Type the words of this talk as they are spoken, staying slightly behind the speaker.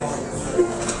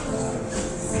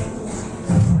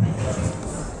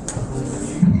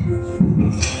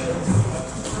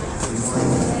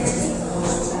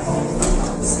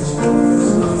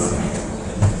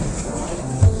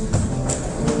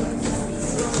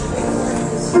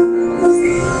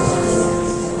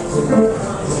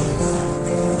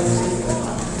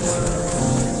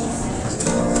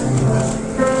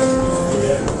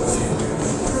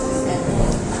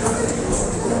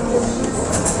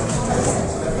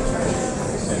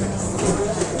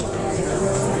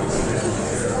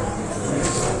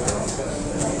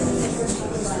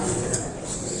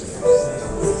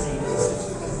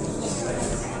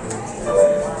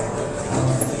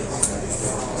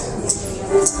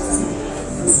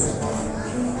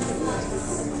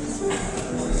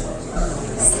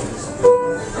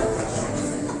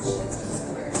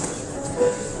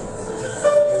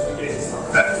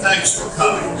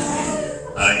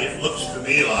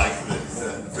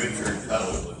preacher in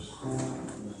Tuttle was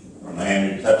a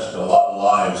man who touched a lot of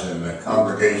lives in the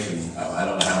congregation. I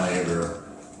don't know how many ever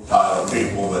title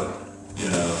people, but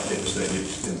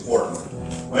it's important.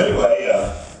 Well, anyway,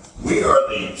 we are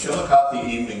the Chillicothe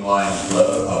Evening Lions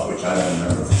Club, of which I've been a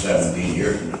member for 17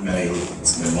 years, and there's many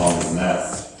who've been longer than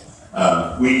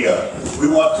that. We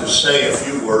want to say a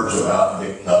few words about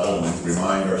Dick Tuttle and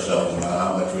remind ourselves about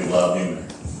how much we love him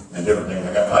and different things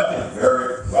like that. But I think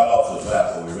right off the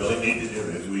bat, what we really need to do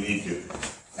is we need to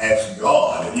ask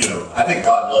God. I think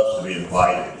God loves to be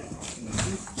invited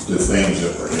to things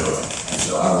that we're doing. And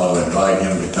so I want to invite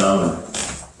him to come and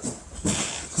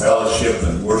fellowship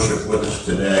and worship with us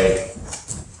today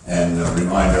and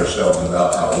remind ourselves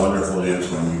about how wonderful it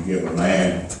is when you give a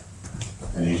man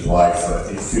and his wife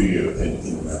to you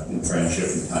in friendship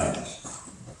and kindness.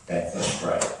 Okay, let's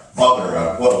pray. Father,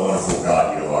 what a wonderful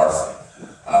God you are.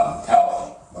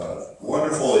 How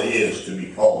wonderful it is to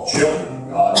be called children of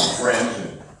God and friends.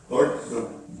 And Lord,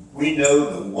 we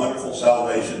know the wonderful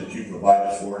salvation that you provide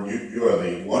us for. You are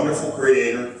the wonderful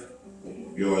Creator.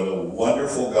 You are the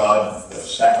wonderful God, the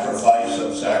sacrifice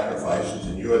of sacrifices,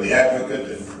 and you are the advocate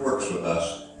that works with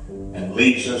us and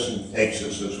leads us and takes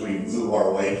us as we move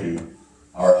our way to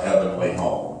our heavenly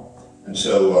home. And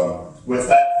so with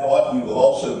that thought, you will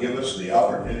also give us the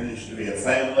opportunities to be a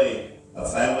family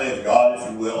of God,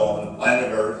 if you will, on the planet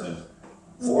Earth. And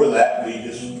for that, we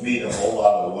just meet a whole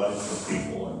lot of wonderful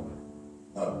people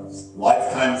and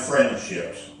lifetime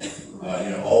friendships.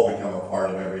 All become a part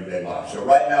of everyday life. So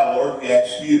right now, Lord, we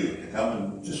ask you to come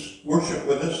and just worship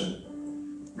with us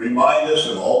and remind us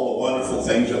of all the wonderful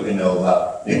things that we know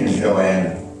about Nick and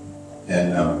Joanne,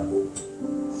 and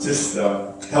just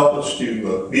help us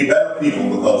to be better people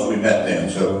because we met them.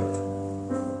 So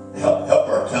help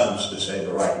our tongues to say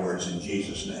the right words in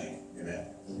Jesus' name. Amen.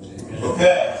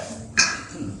 Okay.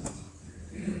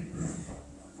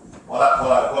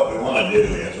 What we want to do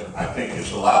is, I think,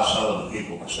 is allow some of the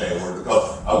people to say a word,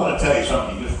 because I want to tell you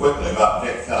something just quickly about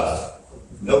Dick Tuttle.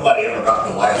 Nobody ever got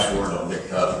the last word on Dick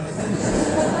Tuttle.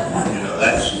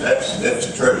 That's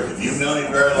the truth. If you've known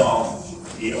him very long,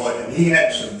 he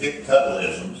had some Dick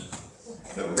Tuttleisms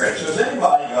that were great. So has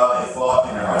anybody got a thought,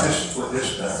 just with this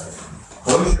stuff?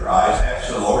 Close your eyes, ask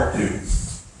the Lord to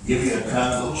give you a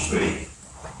tongue to speak,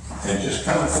 and just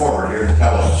come forward here and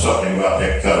tell us something about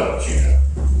Dick Tuttle that you know.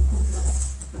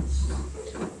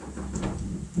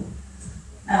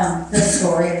 This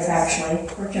story is actually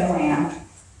for Joanne.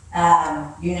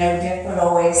 Dick would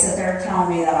always sit there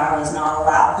telling me that I was not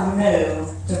allowed to move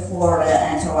to Florida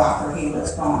until after he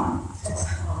was gone.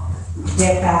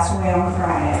 Dick passed away on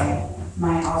Friday.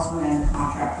 My husband in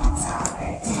contract on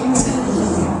Saturday.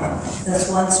 This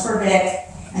one's for Dick.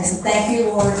 I said, thank you,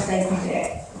 Lord. Thank you,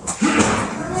 Dick.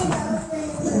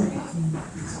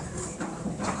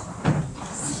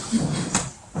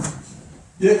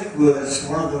 Dick was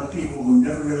one of those people who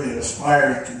never really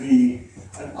aspired to be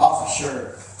an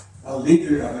officer, a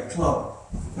leader of a club,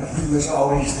 but he was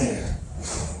always there.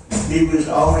 He was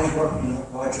always working the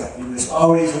project. He was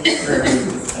always at the fair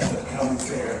meeting, at the county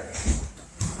fair.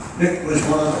 Dick was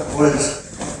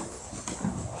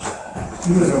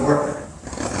he was a worker,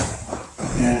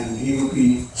 and he would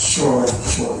be sorely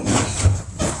missed.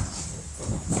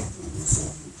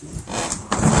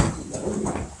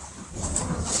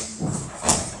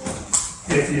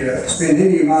 If you spend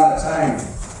any amount of time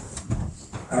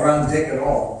around Dick at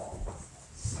all,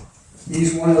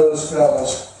 he's one of those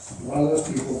fellas, one of those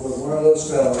people, one of those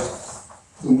fellas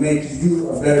who make you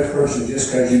a better person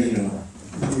just because you know him.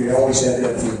 We always had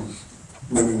that feeling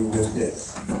when we were with Dick.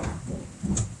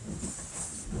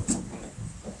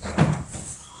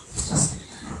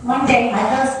 One day, my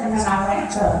husband and I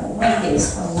went to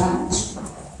Wendy's for lunch,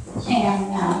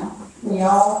 and we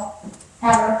all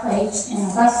had our plates, and a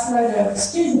busload of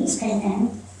students came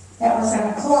in that was in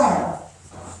a choir.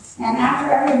 And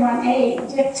after everyone ate,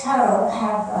 Dick Tuttle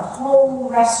had the whole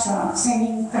restaurant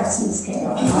singing Christmas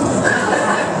carols.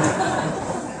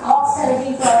 Also,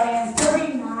 he brought in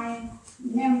 39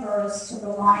 members to the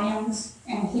Lions,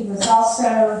 and he was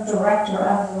also director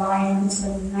of the Lions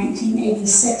in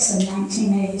 1986 and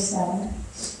 1987.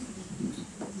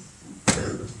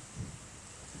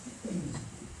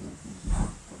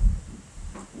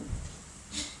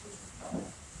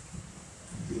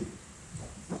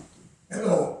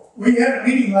 Hello. We had a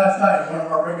meeting last night, one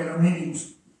of our regular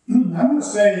meetings. I'm going to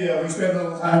say we spent a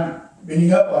little time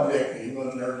beating up on Dick. He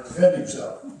wasn't there to defend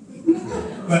himself.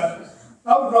 But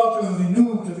I was relatively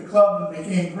new to the club and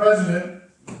became president,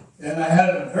 and I had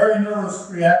a very nervous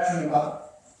reaction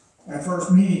about my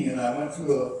first meeting, and I went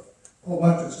through a whole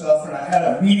bunch of stuff, and I had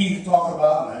a meeting to talk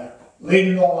about, and I laid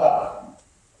it all out.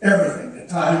 Everything. the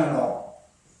time and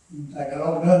all. I got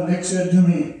all done, Dick said to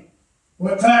me,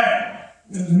 "What time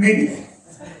is the meeting?"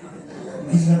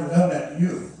 He's never done that to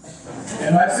you.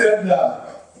 And I said,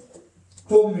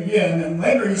 told him again, and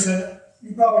later he said,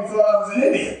 "You probably thought I was an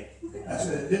idiot." I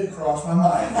said, "It didn't cross my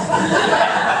mind."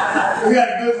 We had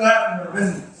a good laugh and we've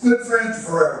been good friends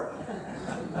forever.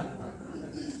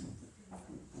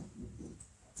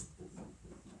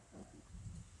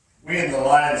 We in the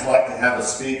Lions like to have a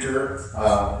speaker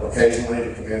occasionally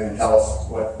to come in and tell us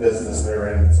what business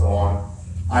they're in and so on.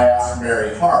 I asked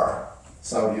Mary Hart.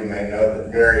 Some of you may know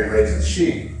that Mary raises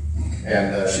sheep.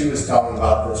 And she was talking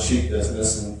about the sheep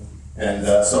business and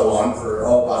so on for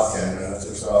about 10 minutes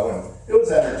or so. And it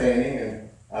was entertaining. And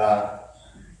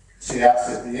she asked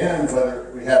at the end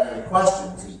whether we had any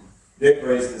questions. And Dick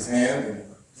raised his hand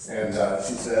and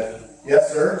she said,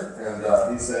 "Yes, sir."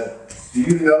 And he said, "Do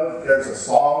you know that there's a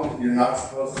song that you're not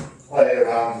supposed to play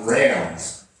around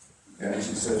rams?" And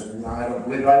she says, "No, I don't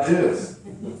believe I do."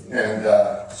 And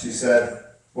she said,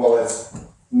 "Well, it's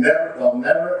never, there'll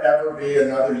never ever be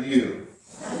another you."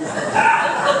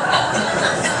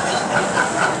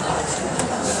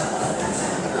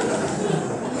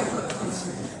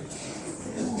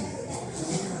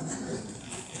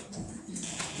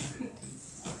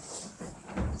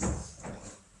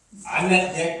 I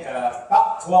met Dick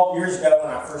about 12 years ago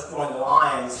when I first joined the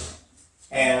Lions,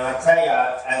 and I tell you,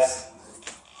 as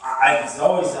I was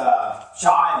always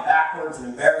shy and backwards and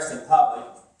embarrassed in public,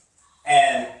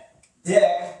 and Dick,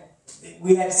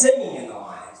 we had singing in the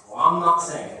Lions. Well, I'm not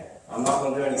singing. I'm not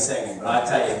going to do any singing, but I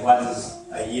tell you, it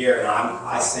wasn't a year, and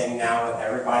I sing now with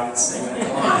everybody that's singing in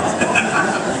the Lions.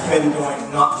 Couldn't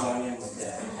not join in with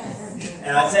Dick.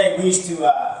 And I tell you, we used to,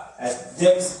 as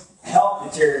Dick's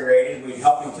health deteriorated, we'd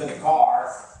help him to the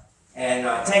car, and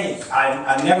I tell you,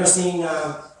 I've never seen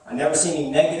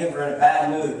him negative or in a bad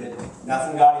mood.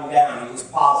 Nothing got him down. He was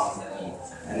positive,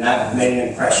 and that made an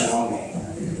impression on me.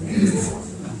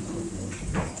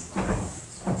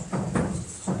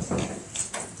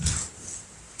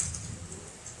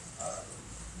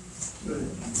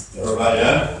 Everybody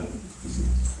done?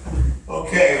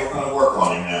 Okay, we're gonna work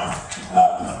on him now.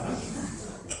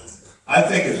 I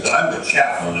think I'm the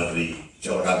chaplain of the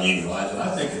Chillicothe Union Lions, and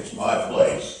I think it's my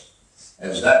place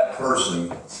as that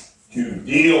person to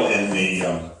deal in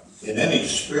any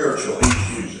spiritual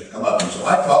issues that come up. And so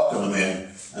I talk to the men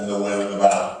and the women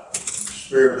about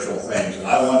spiritual things, and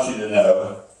I want you to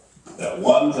know that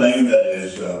one thing that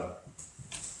is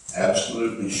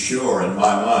absolutely sure in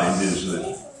my mind is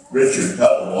that Richard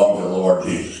Tuttle belonged to the Lord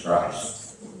Jesus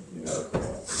Christ. You know,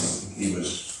 he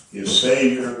was his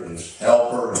Savior, his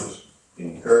helper, his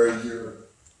encourager,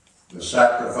 the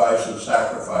sacrifice of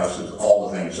sacrifices, all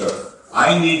the things. So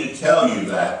I need to tell you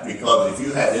that, because if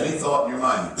you had any thought in your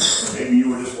mind, maybe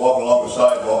you were just walking along the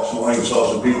sidewalk this morning and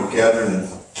saw some people gathering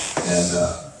and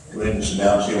we didn't sit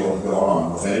down and see what was going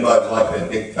on. If anybody's like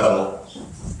that, Dick Tuttle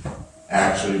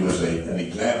actually was an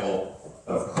example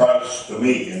of Christ to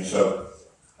me. And so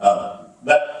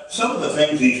that some of the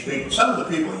things these people, some of the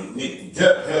people,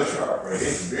 Joe Sharp, right,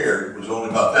 his beard was only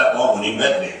about that long when he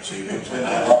met Dick, so he didn't spend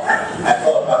that long. I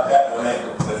thought about that when they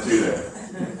went through there.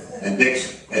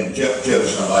 And Joe's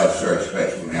somebody that's very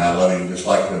special to me. I love him just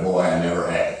like the boy I never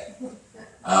had.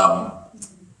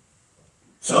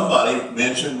 Somebody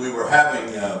mentioned we were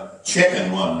having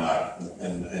chicken one night,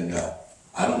 and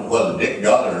I don't know whether Dick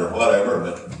got it or whatever,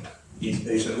 but he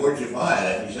said, "Where'd you buy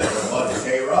it?" And he said, "I bought it at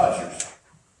K. Rogers."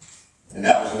 And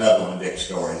that was another one of Dick's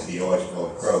stories. He always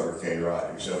called Kroger K.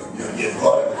 Rogers. So you know, get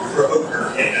bought it at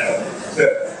Kroger, you know.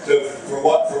 So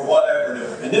for whatever.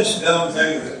 And this dumb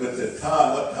thing with the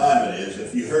time, what time it is,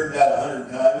 if you heard that 100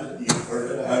 times, you've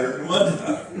heard it 101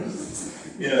 times.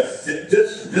 You know,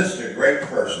 just a great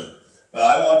person. But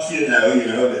I want you to know,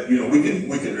 that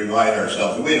we can remind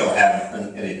ourselves, and we don't have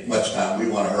any much time. We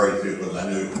want to hurry through, because I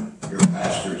know your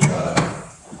pastor's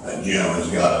Jim has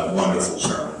got a wonderful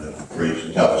sermon to preach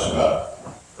and tell us about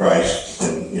Christ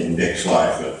in Dick's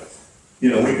life. But we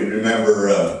can remember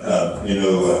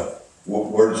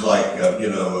words like that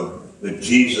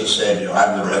Jesus said,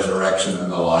 "I'm the resurrection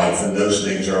and the life," and those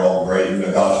things are all great in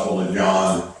the Gospel of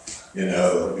John.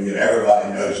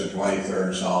 Everybody knows the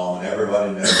 23rd Psalm, and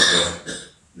everybody knows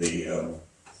the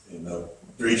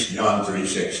John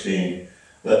 3:16,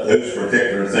 those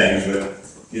particular things. But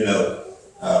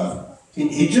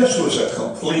he just was a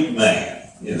complete man.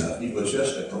 He was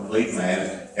just a complete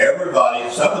man. Everybody,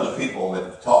 some of the people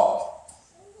that talked,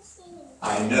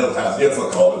 I know how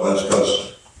difficult it was,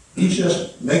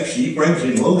 because he brings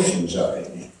emotions up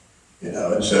in you,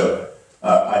 and so.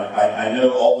 I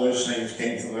know all those things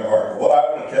came from their heart. But what I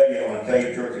want to tell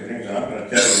you two or three things, and I'm going to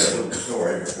tell you a little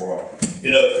story before You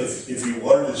know, if you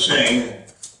wanted to sing,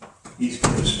 in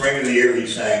the spring of the year, he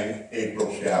sang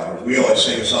April Showers. We always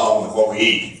sing a song before we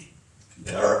eat,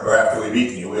 or after we've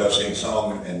eaten. We always sing a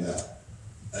song, and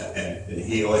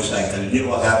he always sang, and you know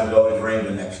what happens? It always rains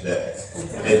the next day.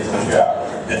 April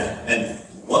Showers. And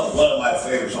one of my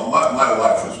favorite songs, my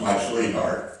wife was my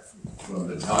sweetheart from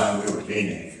the time we were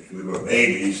teenagers. We were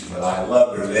babies, but I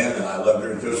loved her then, and I loved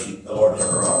her until the Lord took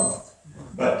her home.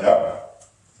 But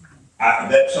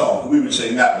that song, we would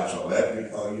sing that one song, "Let Me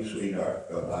Call You Sweetheart,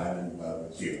 'Cause I'm in love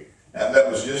with you." And that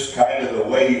was just kind of the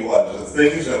way he was, the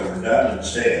things that were done and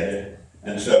said.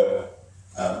 And so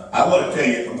I want to tell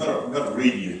you, I'm going to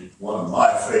read you one of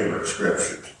my favorite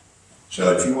scriptures.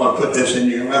 So if you want to put this in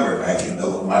your memory bank, you know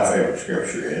what my favorite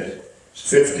scripture is. It's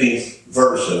 15th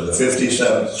verse of the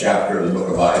 57th chapter of the book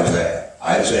of Isaiah.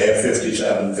 Isaiah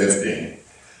 57:15.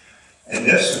 And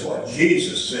this is what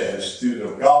Jesus says through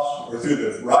the gospel, or through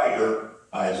the writer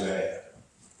Isaiah.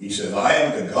 He says, "I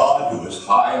am the God who is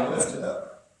high and lifted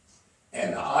up,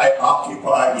 and I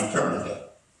occupy eternity."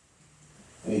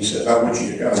 And he says, "I want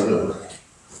you to come and live."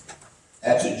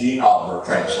 That's a Gene Oliver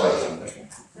translation.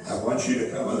 I want you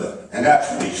to come and live. And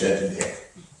that's what he said to Dick.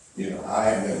 You know, "I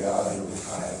am the God who is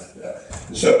high and lifted up."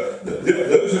 And so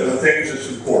those are the things that's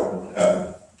important.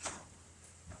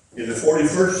 In the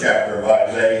 41st chapter of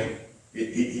Isaiah,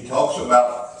 he talks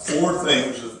about four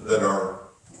things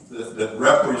that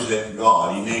represent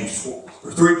God. He names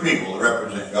three people that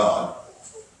represent God,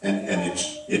 and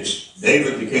it's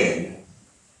David the king,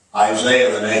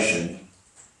 Isaiah the nation,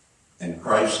 and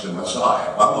Christ the Messiah.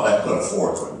 I'm going to put a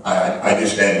fourth one. I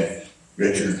just added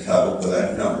Richard Tuttle to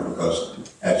that number because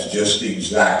that's just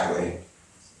exactly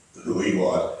who he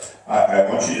was. I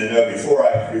want you to know before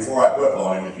I whip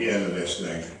on him at the end of this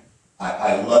thing,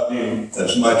 I loved him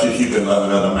as much as you can love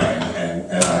another man,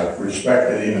 and I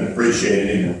respected him and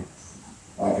appreciated him.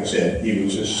 And like I said, he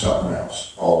was just something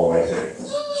else all the way through.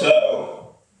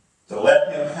 So, to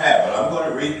let him have it, I'm going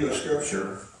to read you a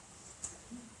scripture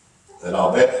that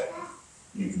I'll bet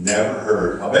you've never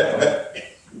heard. I'll bet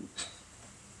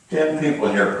 10 people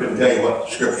in here couldn't tell you what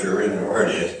the scripture is or where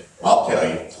it is. I'll tell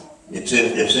you. It's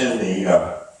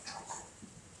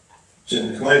in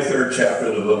the 23rd chapter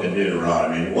of the book of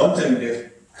Deuteronomy. One thing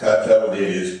Dick Tuttle did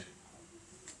is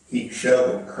he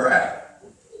showed crack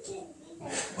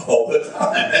all the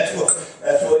time. That's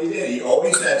what he did. He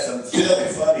always had some silly,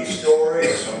 funny story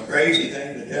or some crazy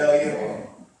thing to tell you. Or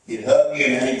he'd hug you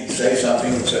and then he'd say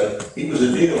something. So he was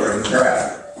a dealer in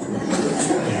crack.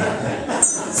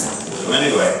 So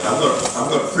anyway, I'm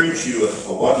going to preach you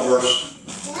a one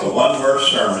verse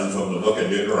sermon from the book of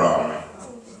Deuteronomy.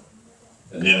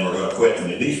 And then we're going to quit. And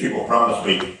these people promised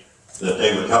me that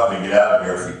they would help me get out of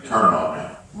here if you turn on me.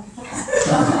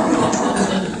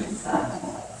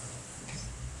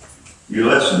 You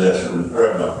listen to this, and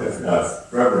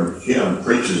if Reverend Jim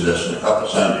preaches this in a couple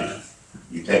of Sundays,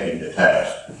 you take him to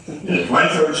task. In the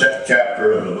 23rd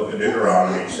chapter of the book of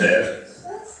Deuteronomy, it says,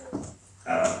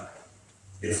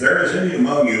 "If there is any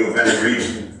among you of any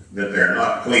reason that they're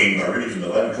not clean by reason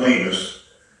of uncleanness,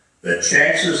 that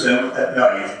chances them at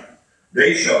night,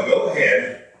 they shall go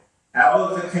ahead out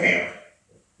of the camp.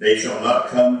 They shall not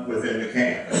come within the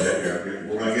camp."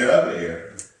 We're going to get ugly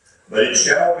here. "But it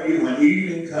shall be when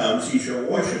evening comes, he shall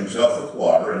wash himself with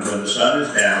water, and when the sun is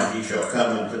down, he shall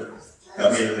come into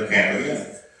the camp again.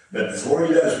 But before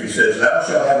he does, he says, thou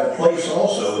shalt have a place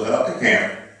also without the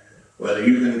camp, whether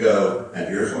you can go." And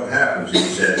here's what happens. He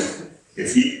says,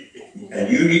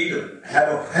 you need to have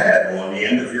a paddle on the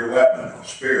end of your weapon, a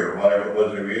spear, or whatever it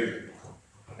was they were using.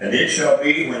 "And it shall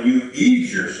be when you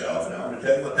ease yourself." Now, I'm going to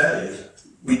tell you what that is.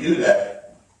 We do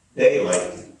that daily,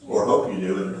 or hope you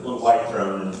do, in a little white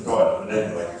throne in the toilet. But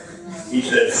anyway, he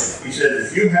says,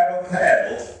 if you have a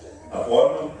paddle,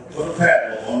 put a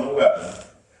paddle on the weapon,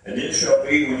 "and it shall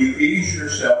be when you ease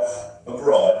yourself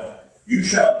abroad, you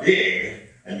shall dig,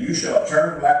 and you shall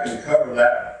turn back and cover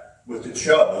that with the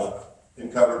shovel,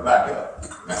 and cover it back up."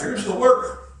 Now here's the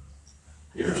word.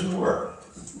 Here's the word.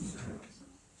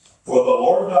 "For the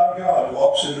Lord thy God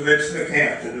walks in the midst of the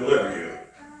camp to deliver you,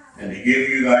 and to give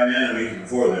you thine enemies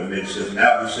before them." It says,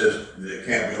 now he says, the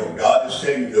camp, behold, God is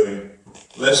saying to him,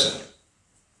 listen,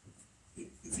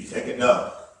 if you take it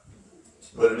down,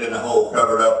 put it in a hole,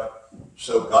 cover it up,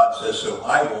 so God says, so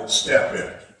I won't step in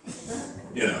it.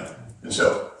 You know, and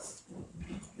so,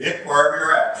 Dick, wherever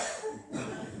you're at,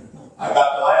 I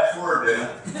got the last word, didn't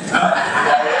I?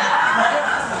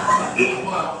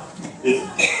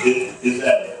 Is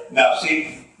that it? Now,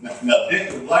 see, now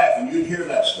Dick would laugh and you'd hear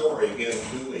that story again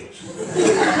in 2 weeks.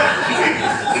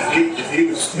 if he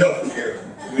was still here,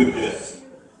 we would do it.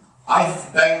 I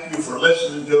thank you for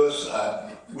listening to us.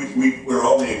 we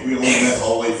only meant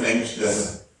holy things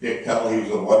to Dick Tuttle. He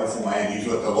was a wonderful man. He's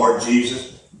with the Lord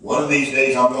Jesus. One of these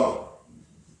days I'm going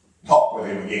to talk with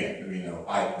him again.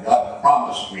 God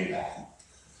promised me that.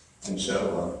 And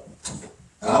so,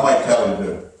 and I might tell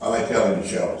him to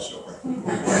show the story.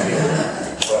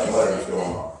 Whatever's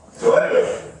going on. So anyway,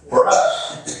 for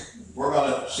us, we're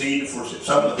going to see, for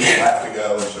some of the people have to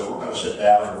go, and so we're going to sit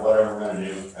down or whatever we're going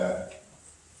to do.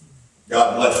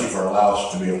 God bless you for allowing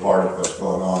us to be a part of what's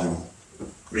going on, and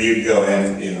for you to go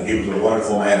in. He was a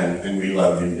wonderful man, and we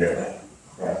loved him dearly.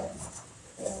 Right.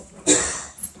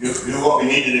 Do what we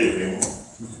need to do, people.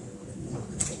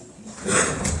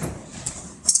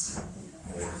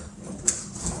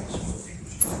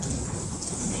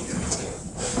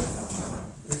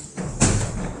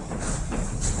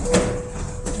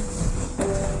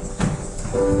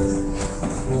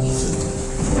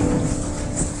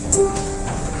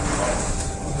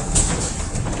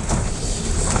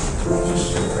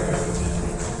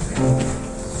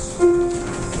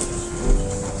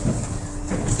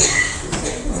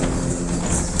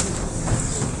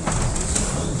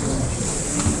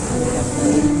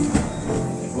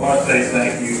 I want to say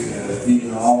thank you to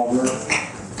Dean Oliver.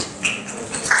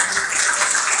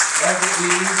 Thank you,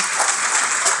 Dean.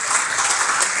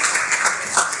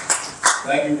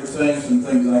 Thank you for saying some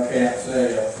things I can't say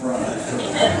up front. I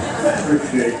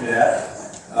appreciate that.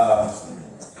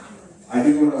 I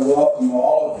do want to welcome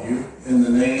all of you in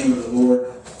the name of the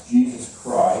Lord Jesus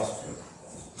Christ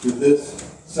to this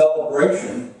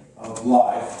celebration of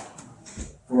life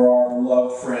for our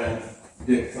beloved friend,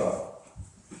 Dick Tuttle.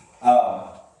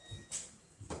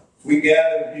 We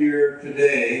gathered here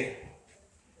today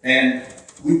and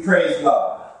we praise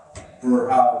God for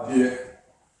how Dick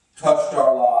touched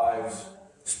our lives,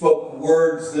 spoke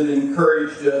words that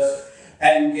encouraged us,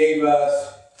 and gave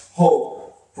us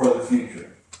hope for the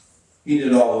future. He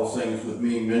did all those things with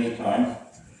me many times.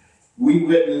 We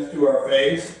witnessed to our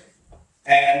faith,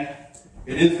 and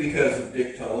it is because of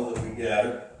Dick Tuttle that we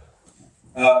gathered.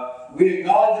 We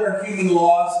acknowledge our human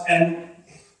loss, and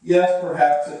yes,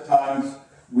 perhaps at times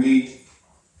we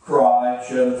cry,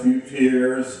 shed a few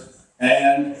tears,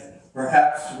 and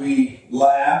perhaps we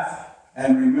laugh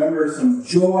and remember some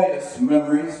joyous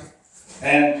memories.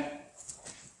 And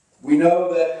we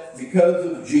know that because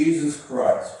of Jesus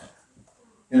Christ,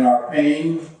 in our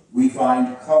pain we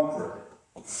find comfort,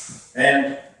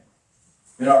 and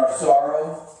in our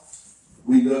sorrow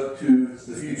we look to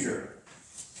the future.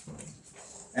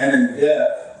 And in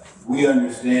death we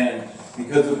understand,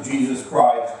 because of Jesus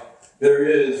Christ, there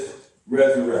is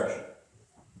resurrection.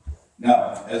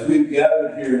 Now, as we've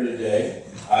gathered here today,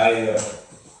 I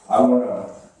want to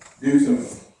do some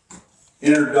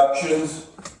introductions,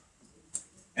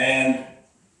 and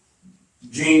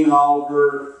Gene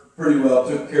Oliver pretty well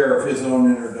took care of his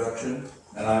own introduction,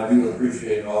 and I do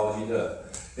appreciate all that he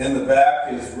does. In the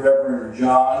back is Reverend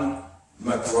John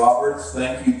McRoberts.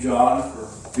 Thank you, John,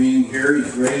 for being here.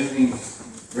 He's raising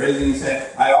his hand.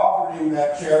 I offered him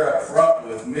that chair up front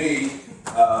with me,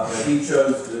 but he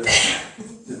chose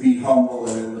to be humble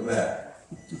and in the back.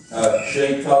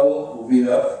 Shay Tuttle will be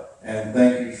up, and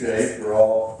thank you, Shay, for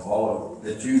all of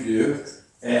that you do.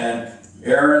 And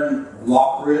Aaron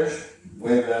Lockridge,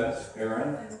 wave at us,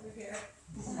 Aaron.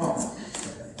 Oh.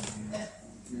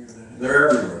 They're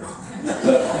everywhere.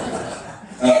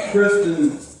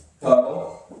 Kristen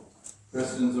Tuttle.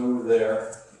 Kristen's over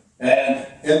there. And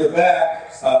in the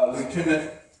back,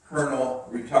 Lieutenant Colonel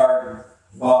retired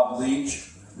Bob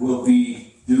Leach will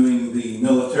be doing the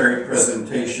military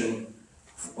presentation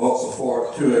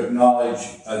to acknowledge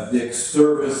Dick's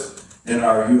service in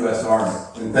our U.S. Army.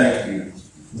 And thank you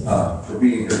for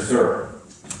being here, sir.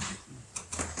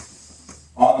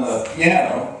 On the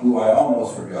piano, who I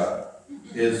almost forgot,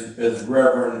 is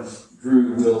Reverend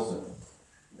Drew Wilson.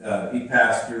 He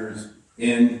pastors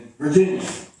in Virginia.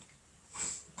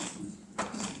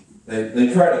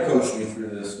 They try to coach me through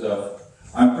this stuff.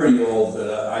 I'm pretty old, but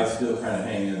I still kind of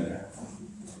hang in there.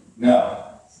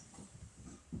 Now,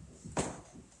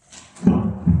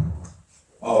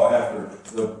 I have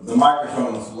to, the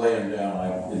microphone's laying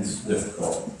down, it's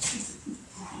difficult.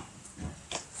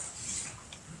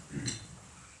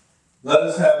 Let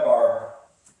us have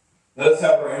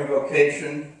our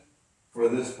invocation for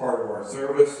this part of our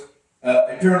service.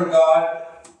 Eternal God,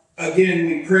 again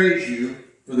we praise you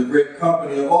for the great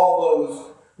company of all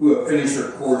those who have finished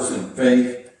their course in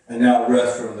faith and now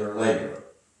rest from their labor.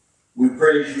 We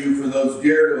praise you for those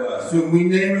dear to us, whom we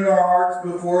name in our hearts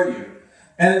before you.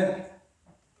 And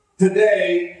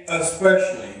today,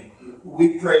 especially,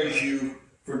 we praise you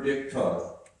for Dick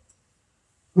Tuttle,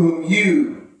 whom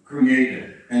you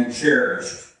created and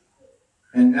cherished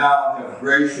and now have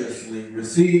graciously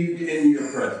received in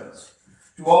your presence.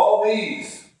 To all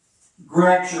these,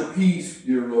 grant your peace,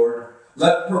 dear Lord.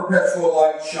 Let perpetual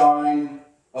light shine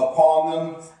upon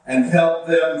them and help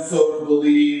them so to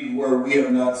believe where we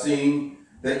have not seen,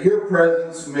 that your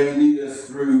presence may lead us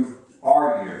through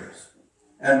our years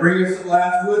and bring us at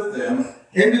last with them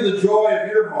into the joy of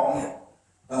your home,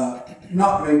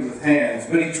 not made with hands,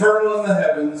 but eternal in the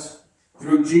heavens,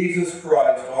 through Jesus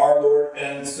Christ, our Lord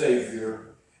and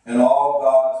Savior. And all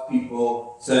God's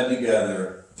people said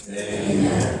together,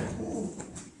 Amen.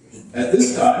 At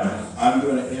this time, I'm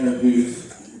going to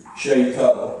introduce Shay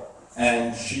Tuttle,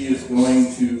 and she is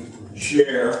going to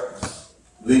share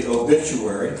the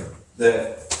obituary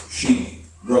that she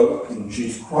wrote, and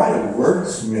she's quite a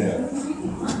wordsmith.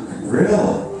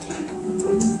 Really?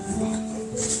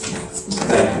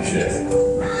 Thank you, Shay.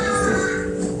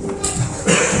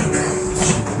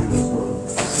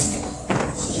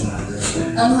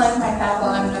 Unlike my papa,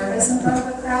 I'm nervous in front of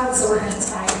a crowd, so we're going to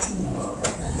tag team a little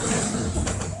bit.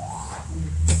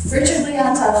 Richard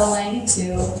Leon Tuttle,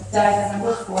 92, died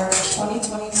November 4th,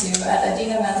 2022 at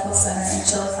Adena Medical Center in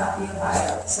Chillicothe,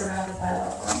 Ohio, surrounded by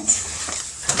loved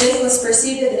ones. Dick was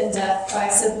preceded in death by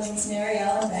siblings Mary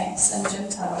Ellen Banks and Jim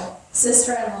Tuttle,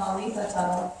 sister-in-law Letha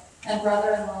Tuttle, and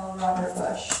brother-in-law Robert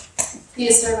Bush. He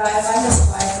is survived by his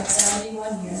wife of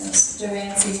 71 years,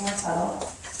 Joanne Seymour Tuttle,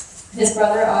 his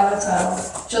brother Otto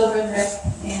Tuttle, children Rick,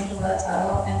 Angela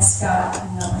Tuttle, and Scott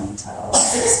and Melanie Tuttle,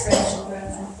 6 grandchildren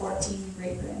and 14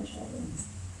 great-grandchildren.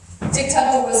 Dick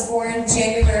Tuttle was born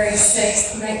January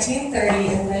 6,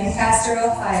 1930 in Lancaster,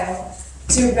 Ohio,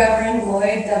 to Reverend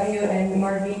Lloyd W. and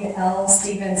Marvine L.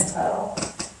 Stevens Tuttle.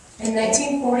 In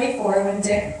 1944, when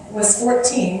Dick was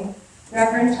 14,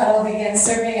 Reverend Tuttle began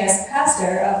serving as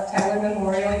pastor of Tyler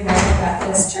Memorial United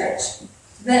Baptist Church.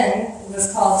 Then it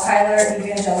was called Tyler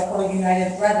Evangelical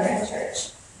United Brethren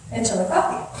Church in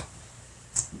Chillicothe.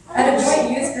 At a joint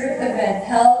youth group event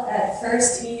held at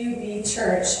First EUB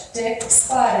Church, Dick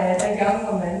spotted a young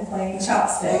woman playing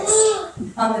chopsticks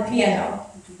on the piano.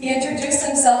 He introduced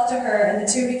himself to her and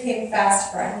the two became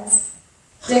fast friends.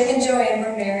 Dick and Joanne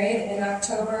were married in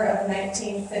October of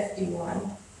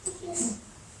 1951.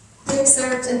 Dick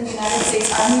served in the United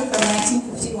States Army from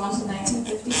 1951 to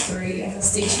 1953 and was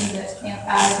stationed at Camp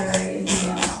Atterbury,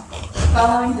 Indiana.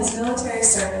 Following his military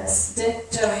service,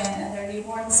 Dick, Joanne, and their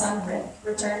newborn son, Rick,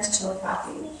 returned to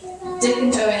Chillicothe. Dick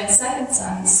and Joanne's second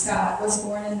son, Scott, was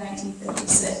born in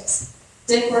 1956.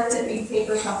 Dick worked at Big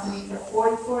Paper Company for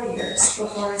 44 years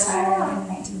before retiring in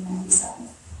 1997.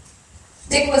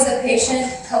 Dick was a patient,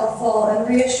 helpful, and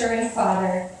reassuring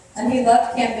father, and he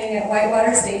loved camping at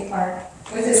Whitewater State Park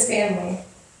with his family.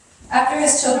 After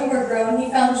his children were grown, he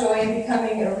found joy in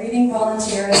becoming a reading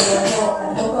volunteer at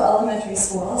local elementary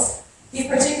schools. He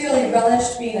particularly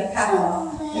relished being a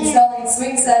paddler, installing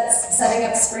swing sets, setting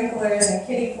up sprinklers and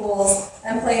kiddie pools,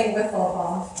 and playing wiffle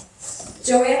ball.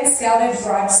 Joanne scouted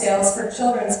garage sales for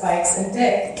children's bikes, and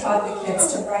Dick taught the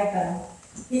kids to ride them.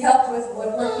 He helped with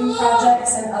woodworking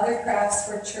projects and other crafts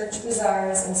for church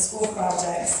bazaars and school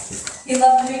projects. He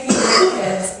loved making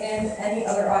grandkids and any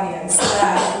other audience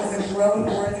laugh with a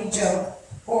grown-worthy joke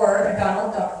or a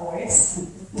Donald Duck voice.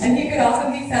 And he could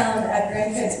often be found at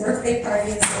grandkids' birthday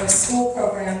parties or school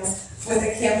programs with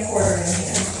a camcorder in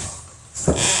hand.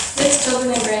 Dick's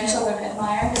children and grandchildren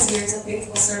admire his years of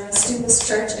faithful service to his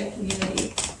church and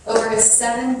community. Over his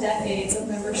 7 decades of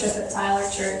membership at Tyler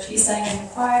Church, he sang in the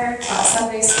choir, taught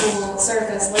Sunday school, served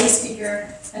as lay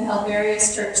speaker, and held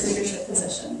various church leadership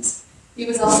positions. He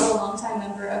was also a longtime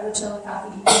member of the Chillicothe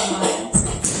Evening Lions.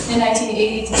 In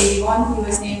 1980 to 81, he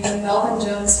was named the Melvin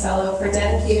Jones Fellow for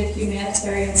dedicated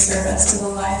humanitarian service to the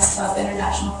Lions Club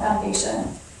International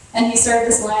Foundation, and he served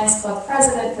as Lions Club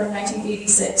president from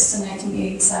 1986 to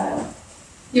 1987.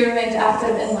 He remained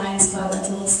active in Lions Club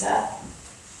until his death.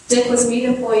 Dick was Mead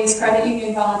Employees Credit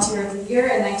Union Volunteer of the Year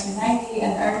in 1990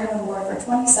 and earned an award for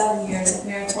 27 years of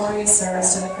meritorious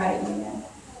service to the credit union.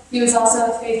 He was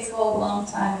also a faithful,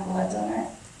 long-time blood donor.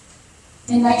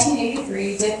 In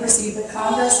 1983, Dick received the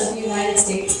Congress of the United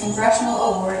States Congressional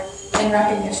Award in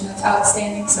recognition of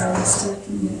outstanding service to the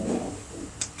community.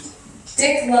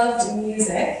 Dick loved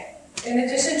music. In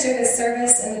addition to his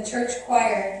service in the church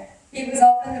choir, he was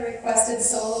often the requested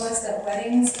soloist at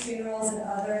weddings, funerals, and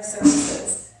other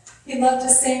services. He loved to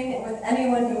sing with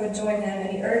anyone who would join him, and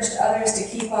he urged others to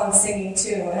keep on singing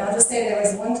too. And I'll just say there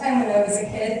was one time when I was a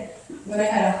kid when I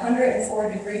had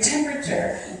 104-degree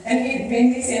temperature, and he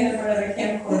made me stand in front of the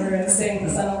camcorder and sing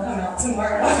 "The Sun Will Come Out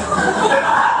Tomorrow."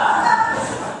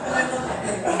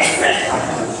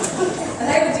 And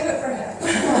I would do it for him.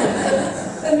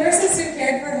 The nurses who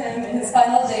cared for him in his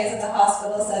final days at the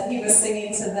hospital said he was singing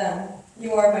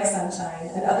My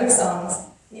Sunshine, and other songs,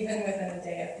 even within a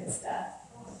day of his death.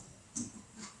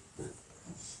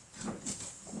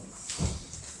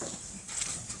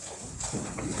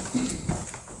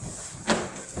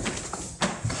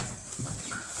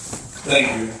 Thank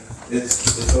you.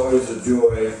 It's always a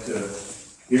joy to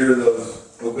hear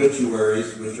those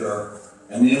obituaries, which are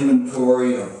an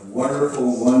inventory of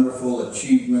wonderful, wonderful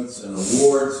achievements and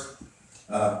awards.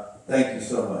 Thank you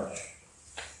so much.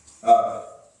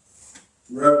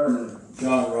 Reverend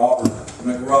John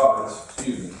McRoberts,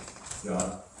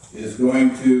 John, is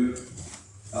going to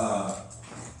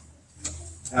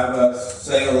have us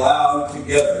say aloud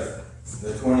together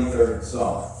the 23rd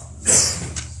Psalm.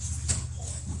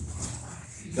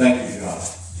 Thank you, John.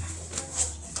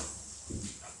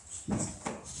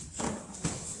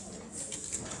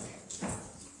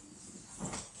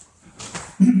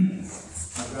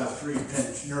 I've got 3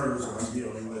 pinched nerves that I'm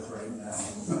dealing with right now.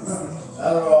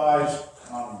 Otherwise,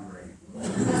 I'm great.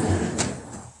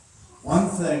 One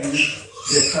thing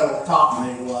Dick Tuttle taught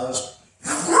me was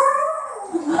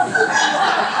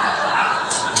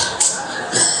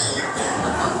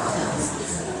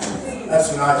that's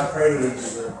a nice prelude to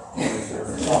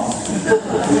the song.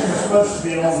 It's supposed to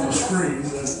be on the screen,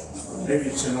 but maybe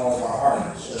it's in all of our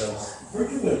hearts. So, where'd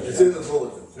you live? It's in the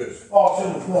bulletin, too. Oh, it's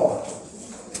in the bulletin.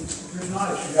 It's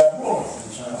nice, you got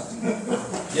bulletins, huh?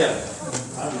 Yeah.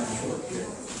 I'm in short kid.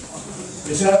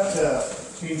 Is that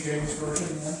King James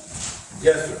Version there?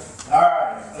 Yes, sir. All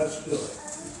right, let's do it.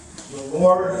 The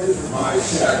Lord is my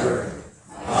shepherd.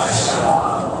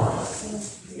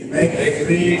 He maketh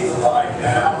me to lie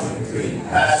down in green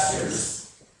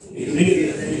pastures. He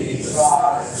leadeth me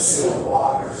beside the still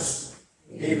waters.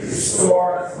 He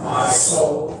restoreth my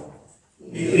soul.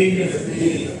 He leadeth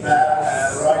me in the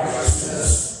path of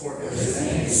righteousness for his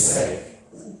name's sake.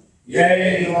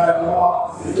 Yea, though I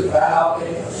walk through the valley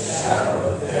of the shadow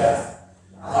of death,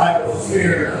 I will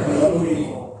fear no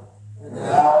evil, for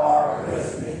thou art with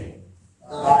me.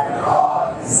 Thy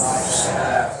rod and thy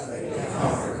staff, they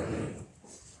comfort me.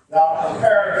 Thou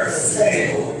preparest a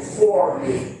table before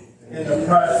me in the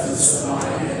presence of my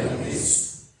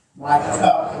enemies. My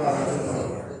cup runneth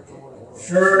over.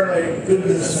 Surely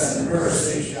goodness and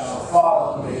mercy shall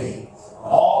follow me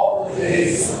all the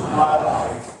days of my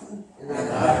life, and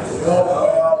I will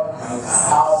dwell in the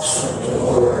house of the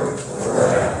Lord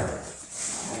forever.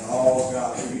 And all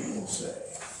God's people say,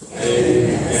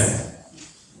 Amen.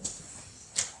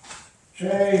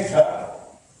 Jay Tuttle,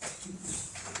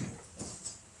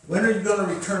 when are you going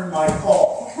to return my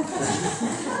call?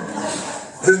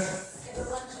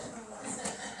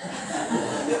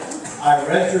 I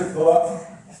read your book.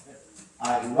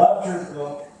 I loved your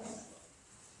book.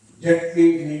 Dick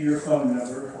gave me your phone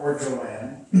number, or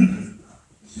Joanne.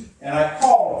 And I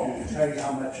called you to tell you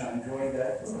how much I enjoyed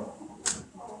that book.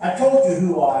 I told you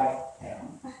who I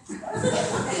am.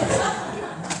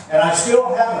 And I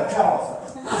still have a telephone.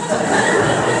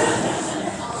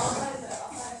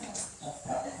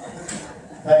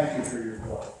 Thank you for your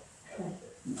book.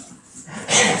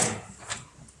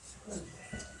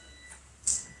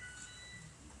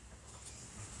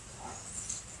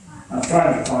 I'm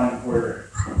trying to find where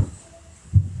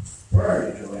are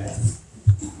you, Joanne?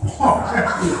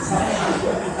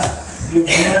 You've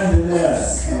been to this.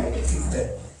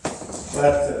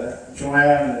 But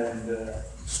Joanne and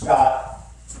Scott,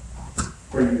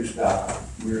 where are you, Scott?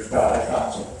 You're Scott, I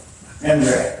thought so. And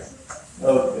Ray,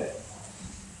 okay.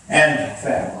 And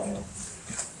family.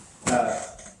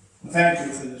 Thank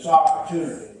you for this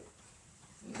opportunity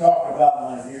to talk about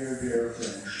my dear, dear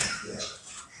friend. Yeah.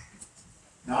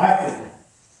 Now, I could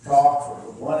talk for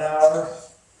 1 hour,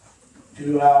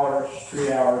 2 hours,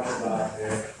 3 hours about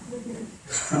Dick.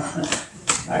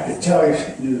 I could tell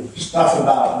you stuff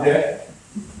about Dick.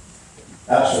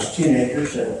 Us as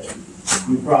teenagers that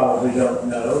you probably don't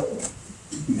know,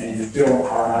 and you still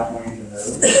are not going to know.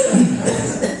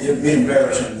 It'd be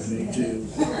embarrassing to me, too.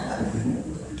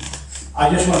 I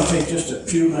just want to take just a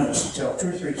few minutes to tell 2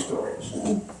 or 3 stories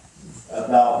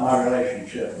about my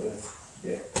relationship with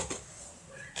Dick.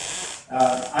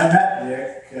 I met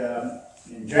Dick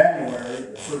in January,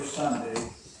 the first Sunday,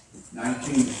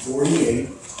 1948.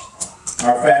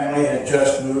 Our family had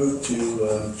just moved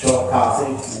to Chillicothe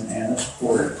in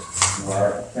Annisport, where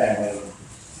our family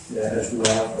has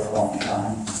dwelled for a long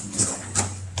time.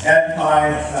 And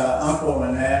my uncle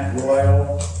and aunt,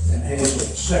 Royal and Hazel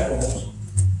Sickles,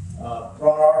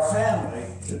 brought our family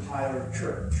to Tyler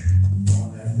Church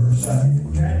on that first Sunday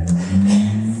in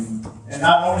January. And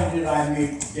not only did I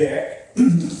meet Dick,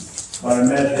 but I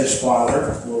met his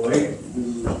father, Lloyd,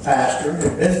 who was pastor,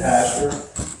 had been pastor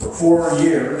for 4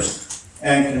 years,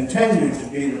 and continued to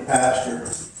be the pastor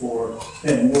for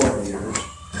 10 more years.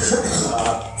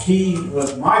 He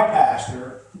was my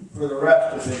pastor for the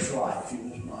rest of his life. He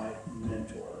was my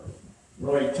mentor.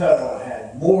 Roy Tuttle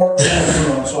had more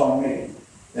influence on me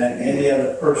than any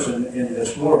other person in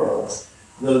this world,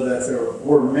 though that there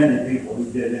were many people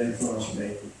who did influence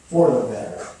me for the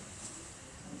better.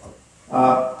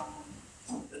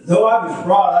 Though I was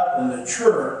brought up in the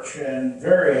church and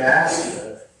very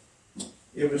active,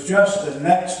 it was just the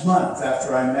next month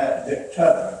after I met Dick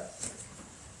Tuttle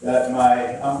that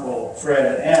my uncle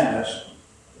Fred Annis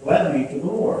led me to the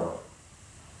Lord.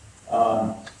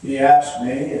 He asked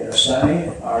me,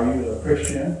 "Sonny, are you a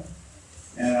Christian?"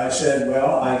 And I said,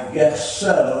 "Well, I guess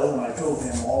so." And I told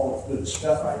him all the good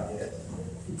stuff I did.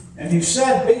 And he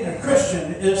said, "Being a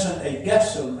Christian isn't a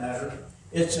guess-so matter,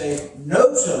 it's a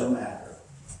know-so matter."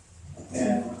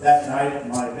 And that night at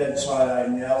my bedside, I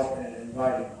knelt and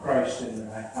invited Christ into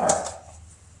my heart.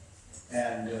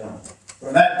 And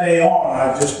from that day on,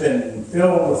 I've just been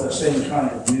filled with the same kind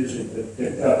of music that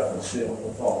Dick Tuttle was filled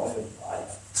with all his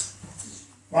life.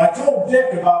 When I told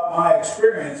Dick about my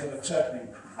experience of accepting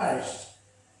Christ,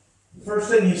 the first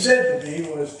thing he said to me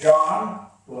was, "John,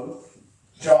 quote,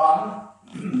 John,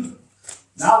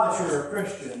 now that you're a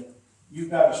Christian, you've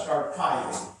got to start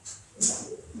tithing."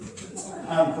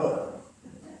 Unquote.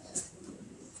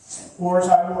 Of course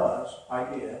I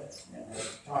did, and I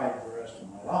tithed the rest of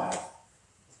my life.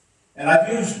 And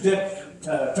I've used Dick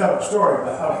to tell a story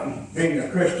about being a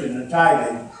Christian and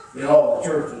tithing in all the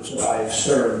churches that I've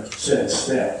served since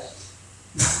then.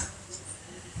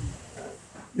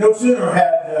 No sooner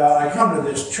had I come to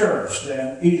this church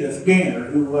than Edith Gaynor,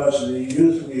 who was the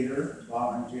youth leader,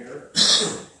 volunteer,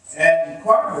 and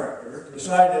choir director,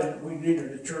 decided we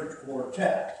needed a church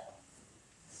quartet.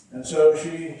 And so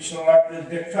she selected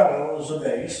Dick Tuttle as the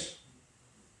bass,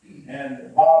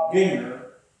 and Bob Gaynor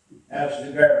as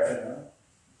the baritone,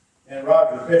 and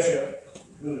Roger Bishop,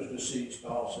 who is deceased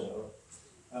also,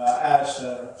 as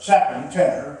second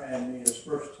tenor, and me as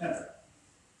first tenor.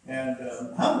 And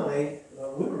humbly,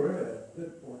 we were really a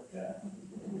good quartet.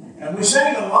 And we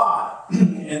sang a lot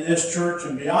in this church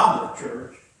and beyond the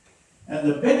church. And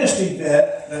the biggest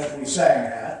event that we sang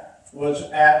at was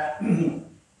at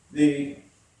the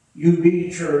UB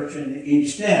church in the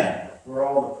East End, where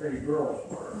all the pretty girls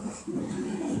were.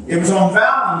 It was on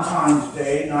Valentine's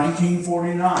Day,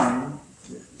 1949.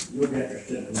 You'll be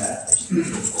interested in that.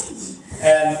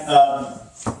 And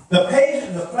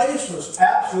the place was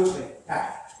absolutely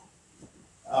packed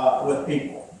with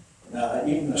people.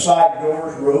 Even the side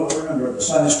doors were open, and where the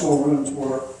Sunday school rooms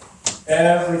were,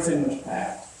 everything was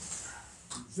packed.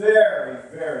 Very,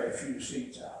 very few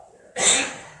seats out there.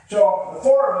 So the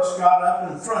four of us got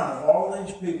up in front of all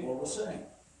these people to sing.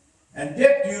 And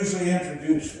Dick usually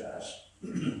introduced us.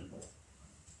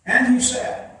 And he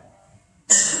said,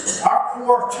 "Our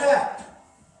quartet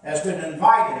has been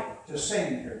invited to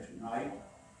sing here tonight.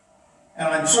 And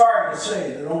I'm sorry to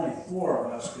say that only 4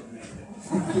 of us could make it."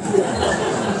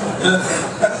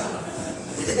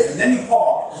 And then he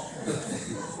paused.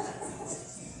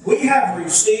 "We have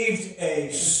received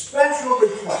a special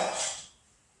request,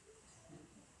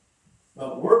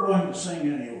 but we're going to sing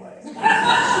anyway."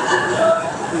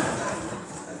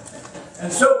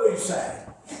 And so we sang.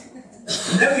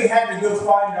 And then we had to go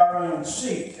find our own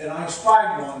seat, and I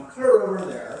spied one clear over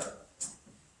there.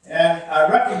 And I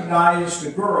recognized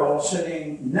the girl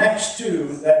sitting next to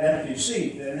that empty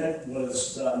seat, and it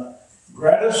was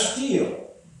Greta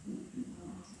Steele.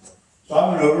 So I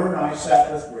went over and I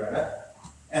sat with Greta,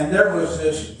 and there was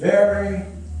this very,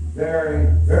 very,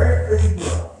 very pretty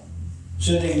girl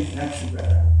sitting next to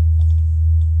Greta.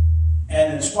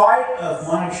 And in spite of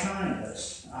my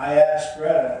shyness, I asked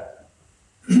Greta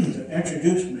to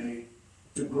introduce me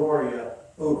to Gloria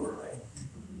Overley.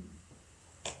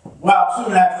 Well,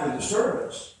 soon after the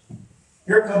service,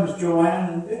 here comes Joanne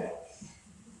and Dick.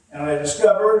 And I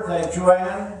discovered that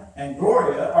Joanne and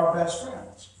Gloria are best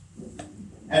friends.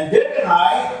 And Dick and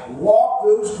I walked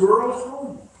those girls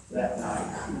home that night.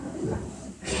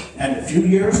 And a few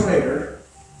years later,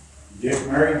 Dick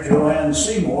married Joanne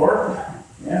Seymour,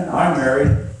 and I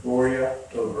married Gloria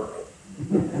Overley.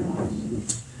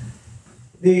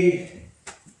 The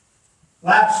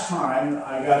last time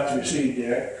I got to see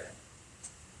Dick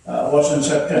was in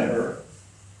September.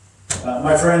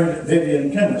 My friend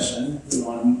Vivian Kinnison,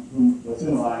 with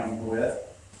whom I'm with,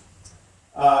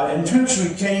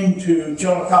 intentionally came to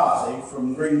Chillicothe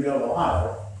from Greenville,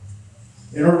 Ohio,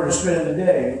 in order to spend the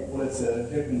day with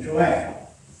Dick and Joanne.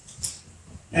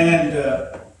 And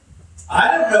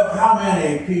I don't know how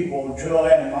many people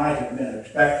Joanne might have been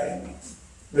expecting,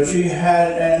 but she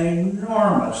had an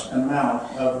enormous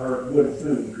amount of her good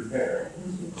food prepared.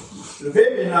 So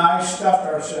Vivian and I stuffed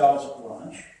ourselves at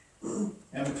lunch,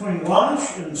 and between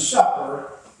lunch and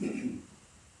supper,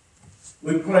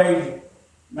 we played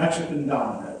Mexican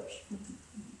dominoes.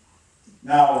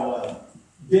 Now,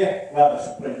 Dick loves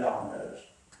to play dominoes,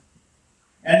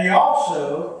 and he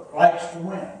also likes to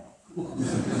win.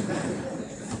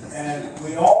 And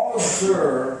we all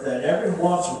observed that every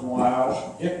once in a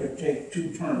while, Dick would take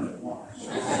 2 turns at once.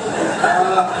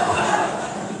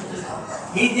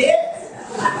 He did.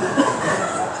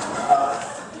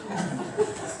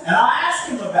 And I asked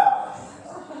him about it.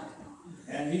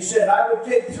 And he said, I would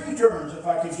take 3 turns if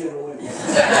I could get away with it.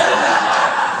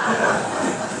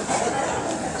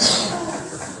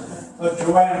 But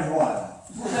Joanne won.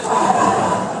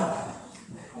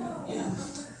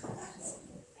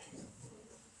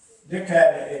 Dick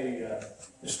had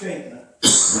a statement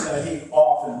that he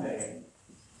often made.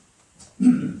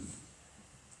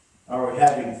 Are we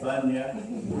having fun yet?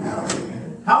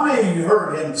 How many of you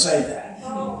heard him say that?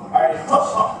 All right.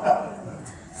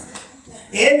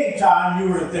 Anytime you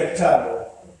were at Dick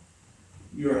Tuttle,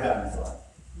 you were having fun.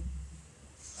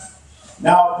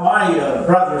 Now, my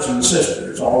brothers and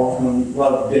sisters, all of whom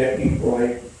love Dick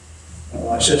equally,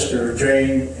 my sister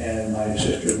Jane and my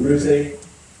sister Ruthie,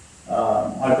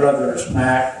 my brothers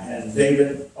Mac and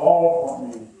David, all want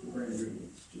me to bring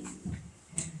greetings to you.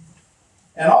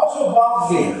 And also Bob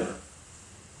Gaynor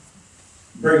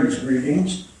brings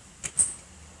greetings.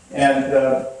 And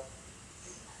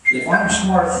if I'm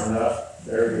smart enough,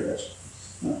 there it is.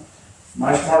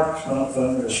 My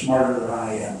smartphone is smarter than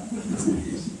I am.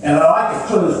 And I like to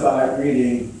close by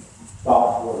reading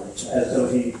Bob's words as though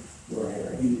he were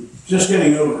here. He was just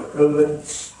getting over COVID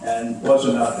and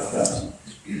wasn't up to come.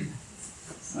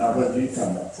 Now, what did you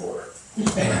come up for?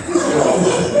 Okay,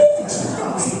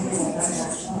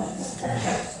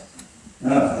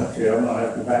 I'm gonna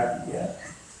have to go back again.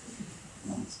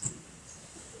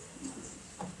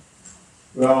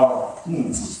 Well,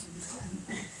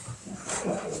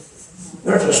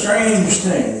 there's a strange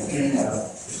thing that came out.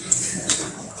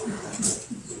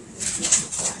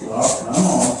 Well, come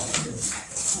on.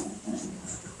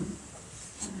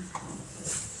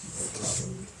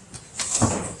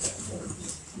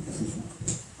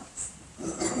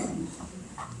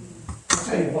 I'll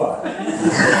tell you what.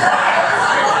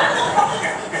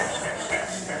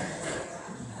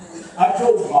 I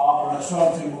told Bob when I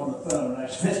saw him on the phone, I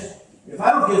said, if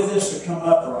I don't get this to come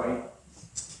up right,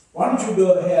 why don't you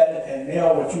go ahead and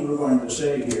nail what you were going to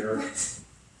say here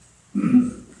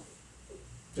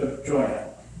to Joanne?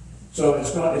 So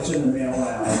it's in the mail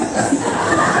now.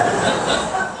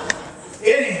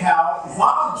 Anyhow,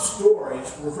 Bob's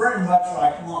stories were very much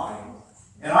like mine,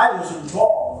 and I was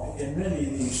involved in many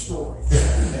of these stories.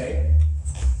 Okay,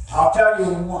 I'll tell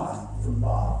you one from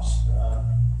Bob's.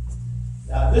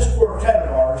 This quartet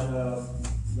of ours,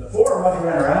 the 4 of us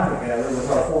ran around together with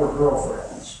our 4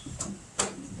 girlfriends.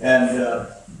 And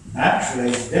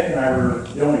actually, Dick and I were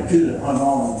the only 2 that hung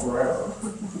on forever.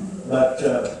 But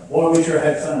boy, we sure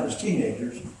had fun as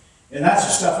teenagers. And that's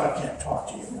the stuff I can't talk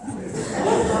to you about.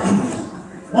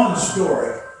 One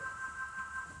story.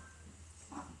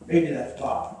 Maybe that's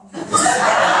Bob.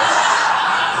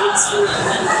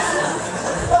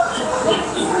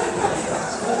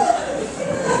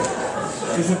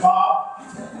 Is it Bob?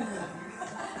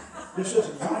 This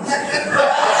isn't mine.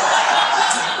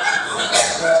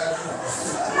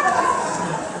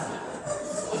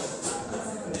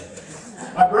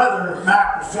 My brother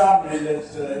Mac was telling me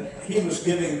that he was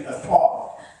giving a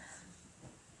talk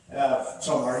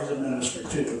somewhere. He's a minister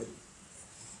too,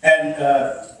 and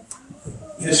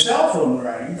his cell phone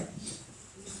rang,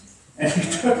 and he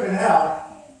took it out.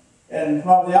 And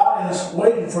while the audience was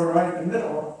waiting for him right in the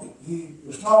middle, he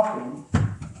was talking,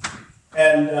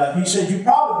 and he said, "You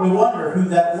probably wonder who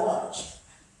that was."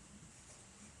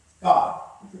 God.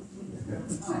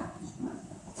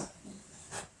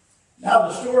 Now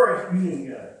the story, you didn't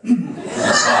get it.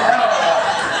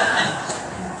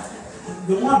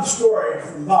 The one story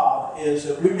from Bob is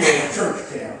that we were in a church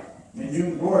camp, and you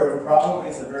and Gloria were probably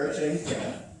at the very same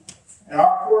camp, and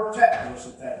our quartet was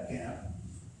at that camp,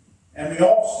 and we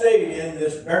all stayed in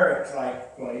this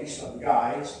barrack-like place of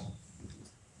guys,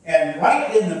 and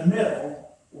right in the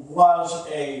middle was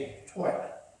a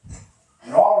toilet,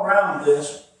 and all around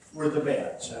this were the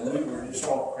beds, and we were just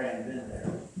all crammed in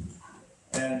there.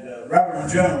 And Reverend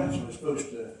Jones was supposed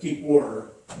to keep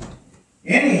order.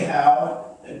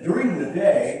 Anyhow, during the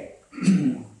day,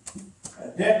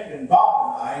 Dick and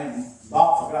Bob and I, and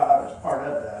Bob forgot I was part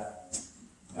of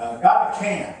that, got a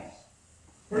can,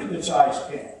 pretty good sized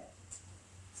can.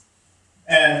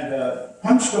 and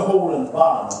punched a hole in the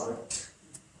bottom of it,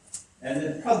 and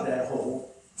then plugged that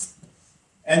hole,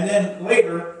 and then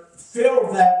later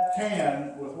filled that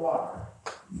can with water.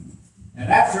 And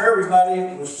after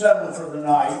everybody was settled for the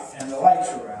night and the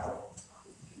lights were out,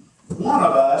 one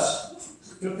of us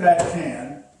took that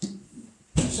can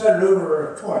and set it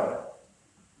over a toilet,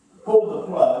 pulled the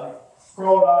plug,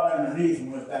 crawled out underneath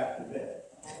and went back to bed.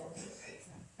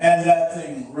 And that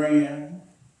thing ran,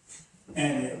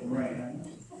 and it ran,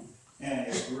 and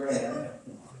it ran.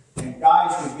 And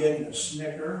guys began to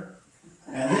snicker,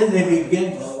 and then they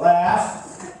began to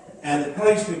laugh, and the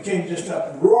place became just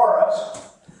uproarious.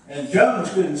 And Jones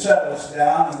couldn't settle us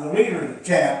down, and the leader of the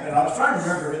camp, and I was trying to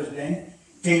remember his name,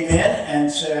 came in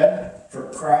and said, "For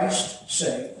Christ's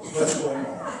sake, what's going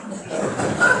on?"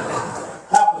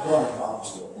 That was one of Bob's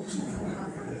stories.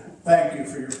 Thank you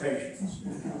for your patience.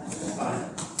 Bye.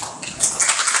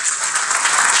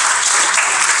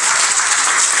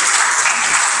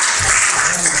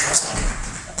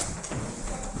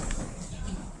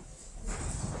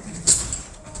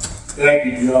 Thank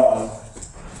you, John.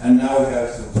 And now we have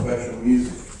some special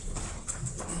music.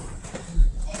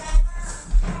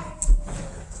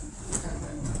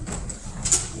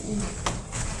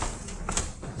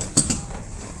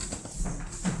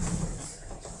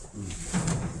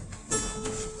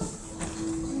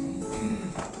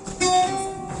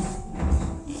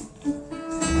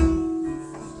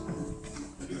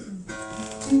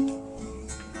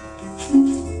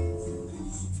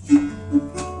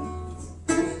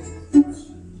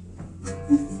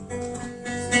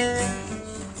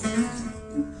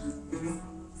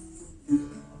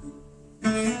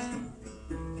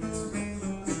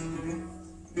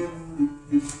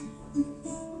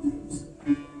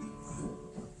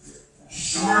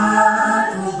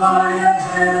 Shadowed by a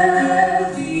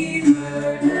heavy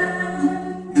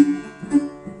burden,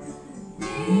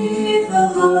 beneath the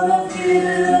load of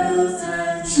guilt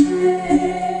and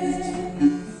shame,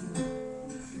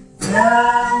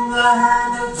 then the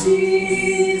hand of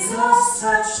Jesus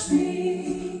touched me,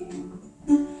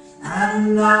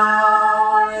 and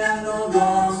now I am no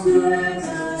longer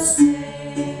the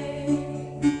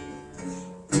same.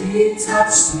 He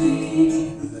touched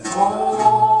me,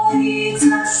 oh, He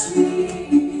touched me,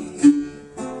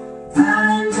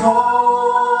 and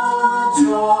all the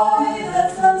joy that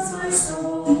fills my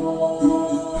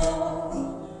soul.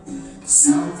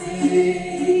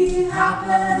 Something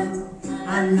happened,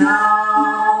 and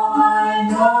now I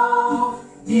know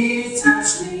He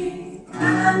touched me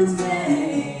and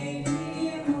made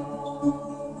me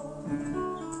whole.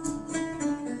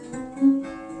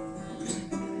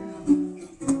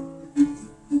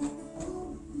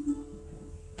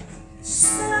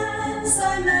 Since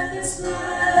I met this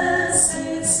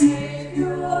blessed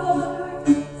Savior,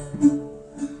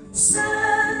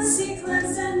 since He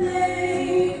cleansed and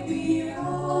made me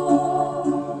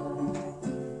whole,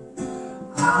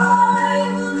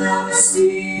 I will never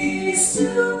cease to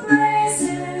praise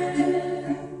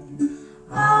Him.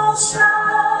 I'll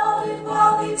shout it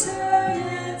while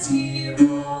eternity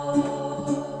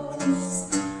rolls.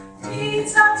 He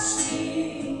touched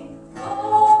me,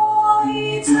 oh,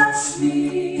 He touched me,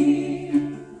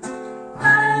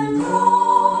 and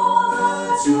all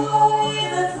the joy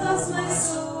that fills my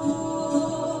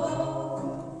soul.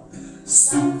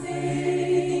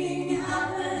 Something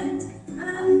happened,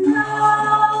 and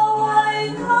now I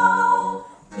know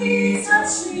He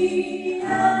touched me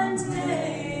and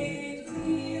made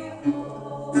me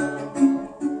whole.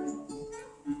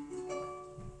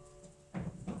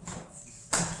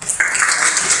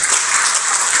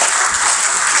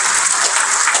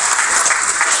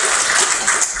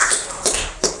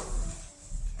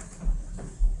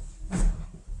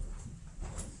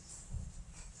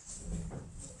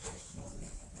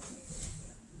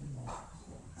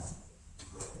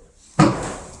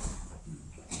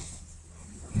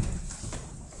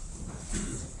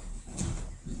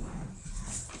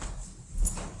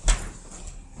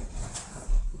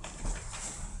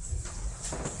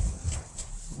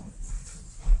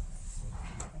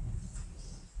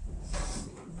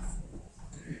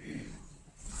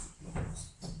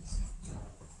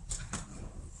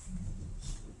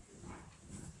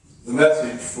 The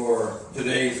message for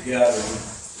today's gathering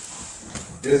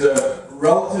is a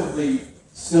relatively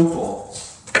simple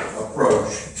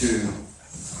approach to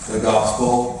the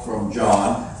gospel from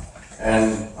John.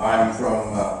 And I'm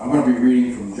going to be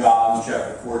reading from John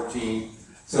chapter 14,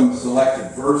 some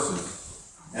selected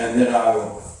verses, and then I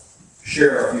will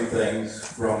share a few things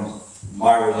from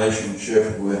my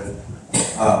relationship with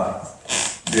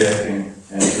Dick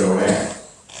and Joanne.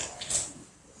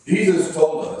 Jesus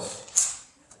told us,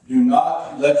 do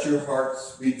not let your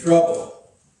hearts be troubled.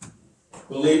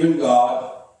 Believe in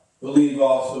God, believe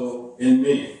also in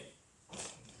me.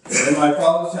 In my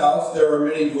Father's house there are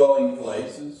many dwelling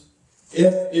places.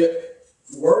 If it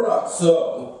were not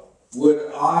so,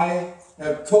 would I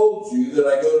have told you that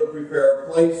I go to prepare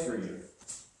a place for you?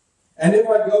 And if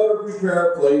I go to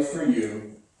prepare a place for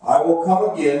you, I will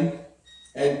come again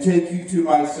and take you to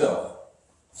myself,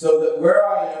 so that where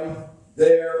I am,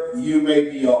 there you may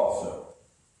be also.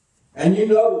 And you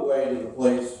know the way to the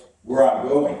place where I'm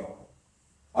going.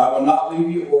 I will not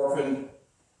leave you orphaned.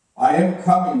 I am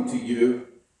coming to you.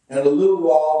 In a little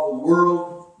while the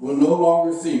world will no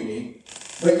longer see me,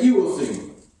 but you will see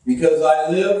me. Because I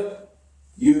live,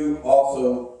 you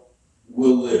also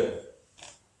will live.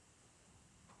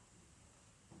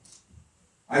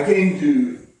 I came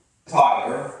to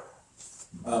Tyler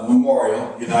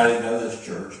Memorial United Methodist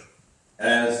Church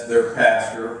as their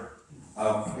pastor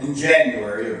in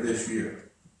January of this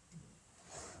year.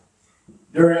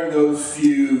 During those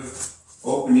few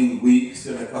opening weeks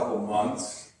and a couple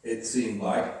months, it seemed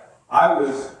like, I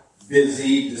was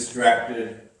busy,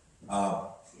 distracted,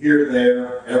 here,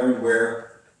 there,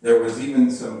 everywhere. There was even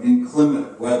some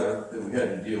inclement weather that we had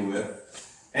to deal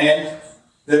with. And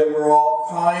there were all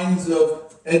kinds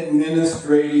of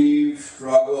administrative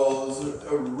struggles,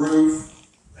 a roof,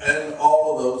 and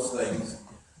all of those things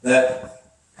that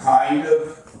kind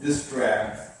of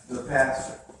distract the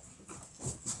pastor.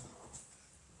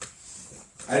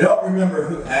 I don't remember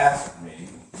who asked me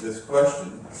this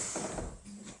question,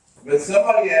 but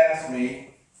somebody asked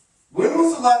me, when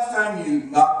was the last time you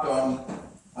knocked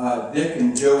on Dick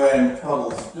and Joanne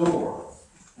Tuttle's door?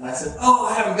 And I said, oh,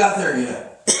 I haven't got there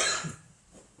yet.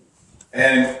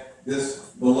 And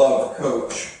this beloved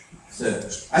coach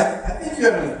said, I think you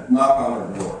have to knock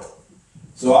on their door.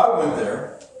 So I went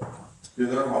there to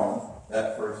their home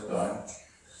that first time,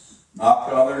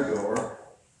 knocked on their door,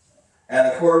 and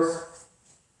of course,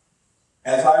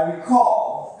 as I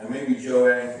recall, and maybe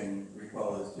Joanne can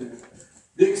recall this too,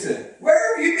 Dick said,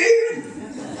 where have you been?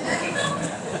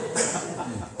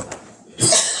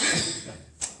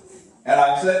 And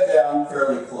I sat down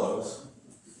fairly close,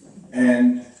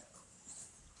 and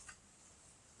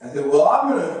I said, well,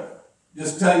 I'm going to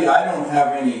just tell you I don't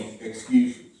have any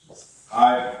excuses.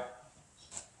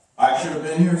 I should have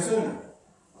been here sooner.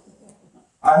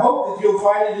 I hope that you'll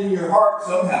find it in your heart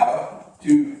somehow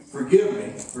to forgive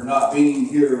me for not being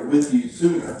here with you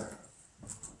sooner.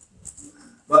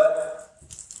 But,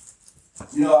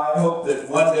 I hope that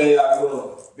one day I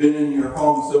will have been in your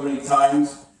home so many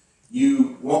times,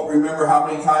 you won't remember how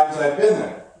many times I've been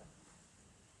there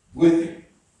with you.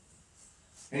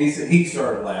 And he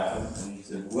started laughing, and he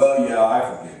said, well, yeah, I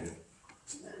forgive you.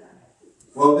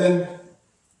 Well, then,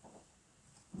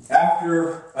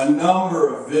 after a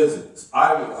number of visits, I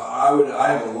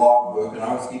have a logbook, and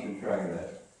I was keeping track of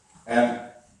that. And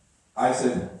I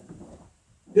said,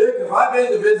 Dick, have I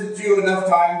been to visit you enough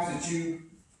times that you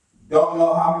don't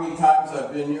know how many times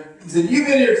I've been here? He said, you've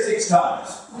been here 6 times.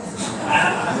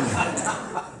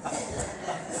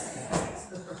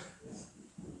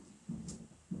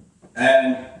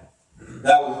 And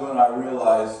that was when I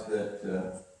realized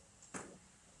that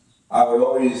I would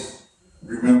always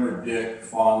remember Dick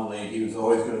fondly. He was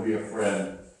always going to be a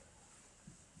friend.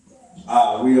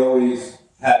 We always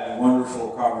had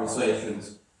wonderful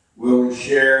conversations. We always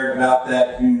shared about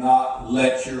that. Do not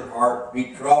let your heart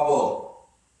be troubled.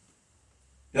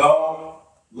 Don't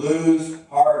lose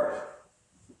heart.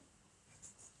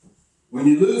 When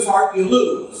you lose heart, you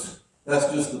lose.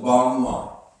 That's just the bottom line.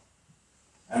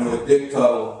 And with Dick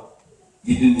Tuttle,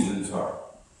 you didn't lose heart.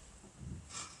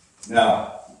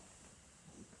 Now,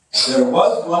 there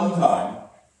was one time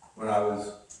when I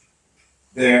was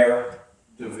there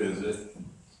to visit,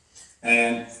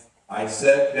 and I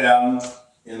sat down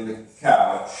in the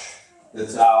couch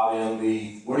that's out in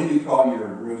the, what do you call your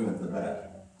room at the back?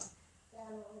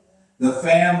 The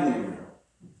family room.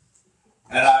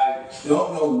 And I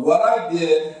don't know what I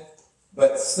did,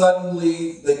 but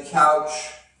suddenly the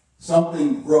couch,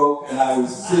 something broke, and I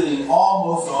was sitting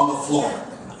almost on the floor.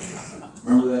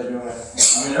 Remember that, Joanne?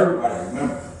 I mean, everybody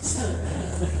remembers.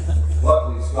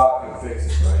 Luckily, Scott could fix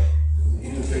it, right? You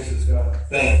can fix it, Scott?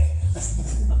 Thank you.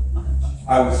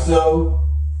 I was so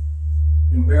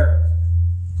embarrassed.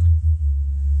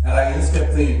 And I just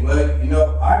kept thinking,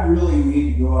 well, I really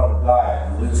need to go on a diet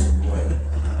and lose some weight.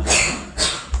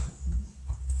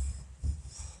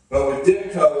 But with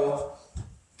Dick Tuttle,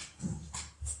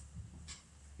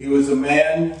 he was a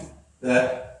man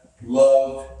that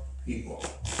loved people.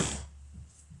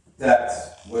 That's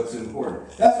what's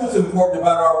important. That's what's important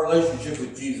about our relationship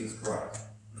with Jesus Christ.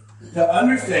 to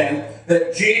understand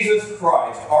that Jesus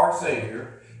Christ, our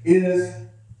Savior, is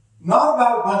not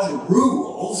about a bunch of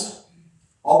rules,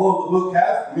 although the book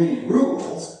has many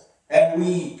rules, and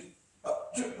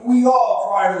we all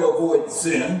try to avoid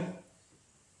sin,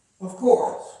 of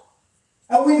course.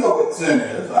 And we know what sin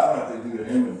is. I don't have to do an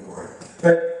inventory.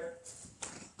 But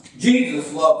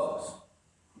Jesus loves us.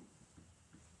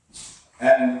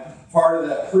 And part of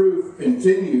that proof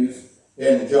continues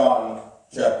in John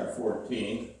chapter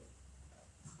 14,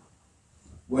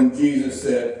 when Jesus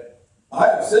said, I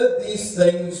have said these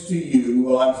things to you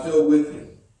while I'm still with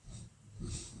you.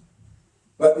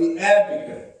 But the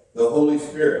Advocate, the Holy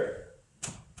Spirit,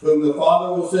 whom the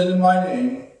Father will send in my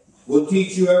name, will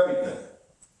teach you everything.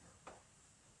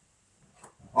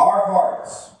 Our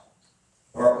hearts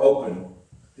are open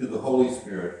to the Holy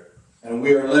Spirit, and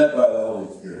we are led by the Holy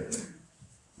Spirit.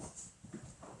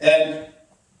 And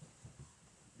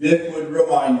Dick would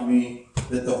remind me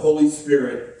that the Holy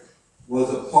Spirit was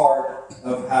a part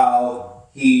of how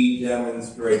he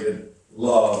demonstrated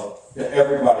love to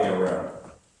everybody around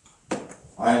him.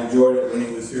 I enjoyed it when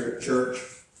he was here at church.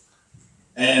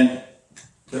 And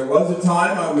there was a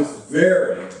time I was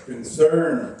very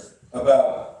concerned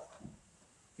about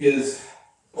his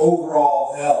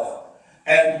overall health.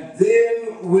 And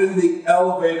then when the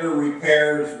elevator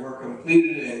repairs were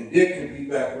completed and Dick could be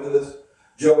back with us,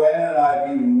 Joanne and I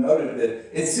have even noted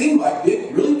that it seemed like Dick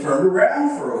really turned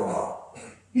around for a while.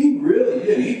 He really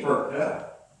did. He perked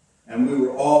up. And we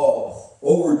were all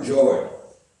overjoyed.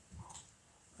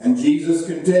 And Jesus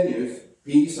continues,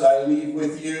 peace I leave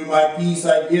with you, my peace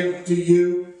I give to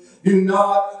you.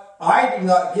 I do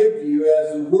not give to you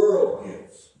as the world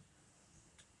gives.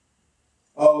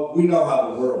 Oh, we know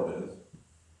how the world is.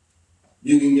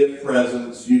 You can get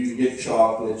presents, you can get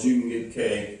chocolates, you can get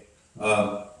cake.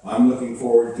 I'm looking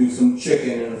forward to some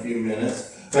chicken in a few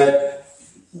minutes. But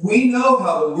we know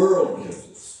how the world gives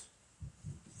us.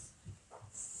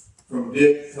 From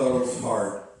Dick Toto's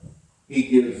heart, he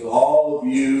gives all of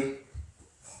you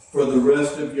for the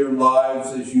rest of your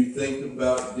lives as you think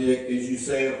about Dick, as you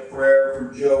say a prayer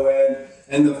for Joanne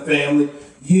and the family.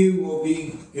 You will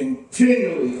be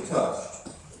continually touched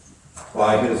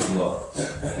by his love.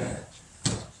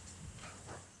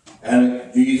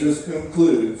 And Jesus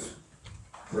concludes,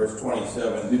 verse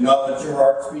 27, do not let your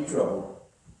hearts be troubled,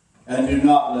 and do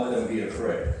not let them be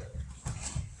afraid.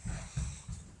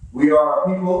 We are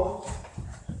a people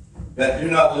that do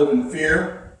not live in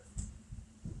fear.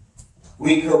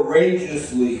 We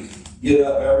courageously get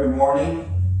up every morning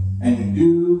and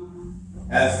do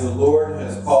as the Lord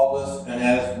has called us and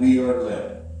as we are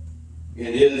led.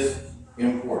 It is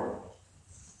important.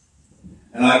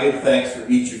 And I give thanks for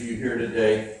each of you here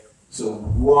today. It's a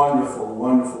wonderful,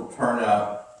 wonderful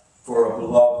turnout for a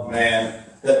beloved man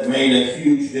that made a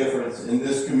huge difference in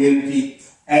this community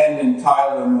and in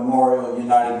Tyler Memorial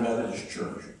United Methodist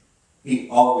Church. He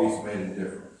always made a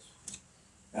difference.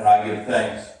 And I give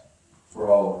thanks for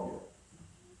all of you.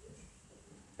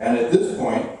 And at this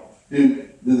point, do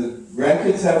the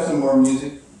grandkids have some more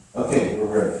music? Okay, we're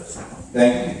ready.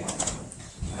 Thank you.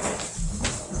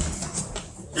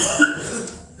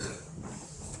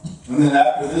 And then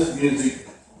after this music,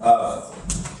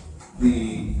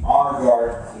 the honor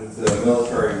guard with the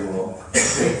military will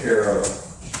take care of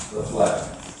the flag.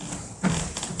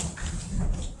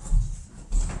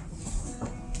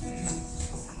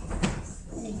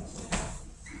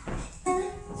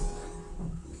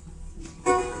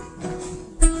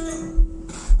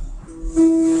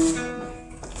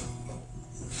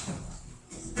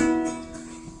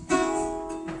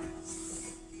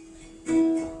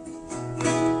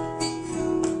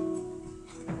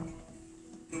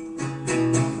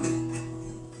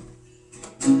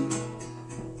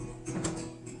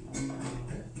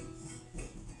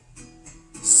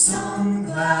 Some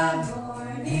glad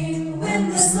morning when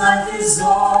this life is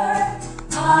o'er,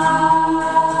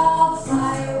 I'll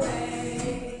fly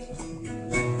away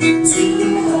to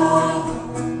a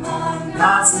home on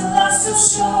God's celestial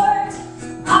shore.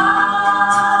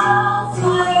 I'll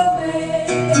fly away.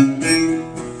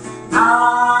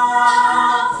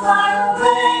 I'll fly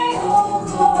away, oh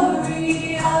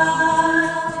glory,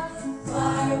 I'll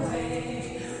fly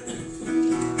away.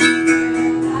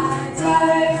 When I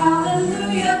die,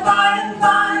 hallelujah, by and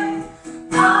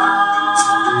by,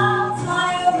 I'll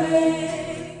fly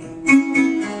away.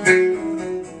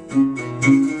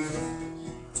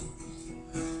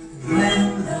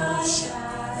 When the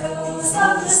shadows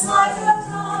of this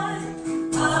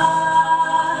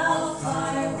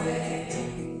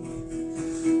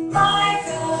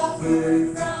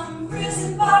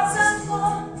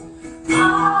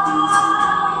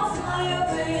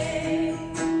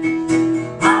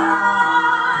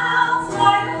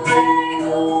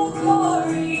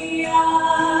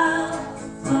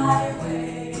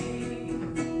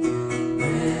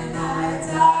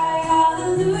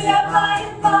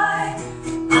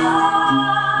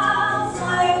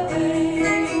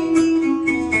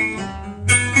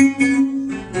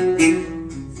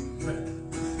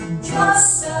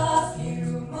Just a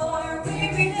few more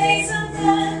weary days and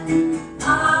then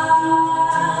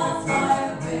I'll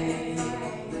fly away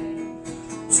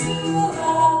to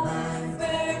a land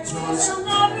where joy shall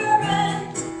never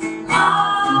end.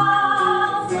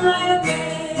 I'll fly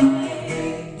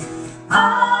away.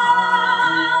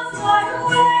 I'll fly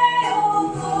away,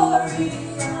 oh glory.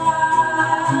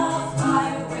 I'll fly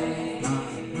away.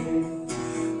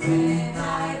 When I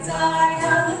die,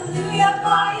 hallelujah,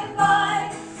 by and by,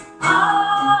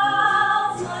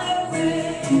 I'll fly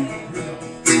away.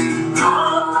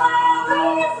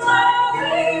 I'll fly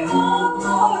away, oh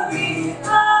glory.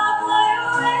 I'll fly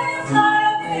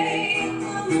away in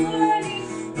the morning.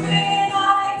 When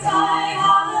I die,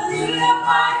 hallelujah,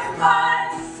 by and by,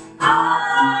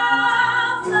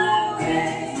 I'll fly away.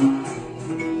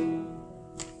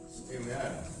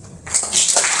 Amen.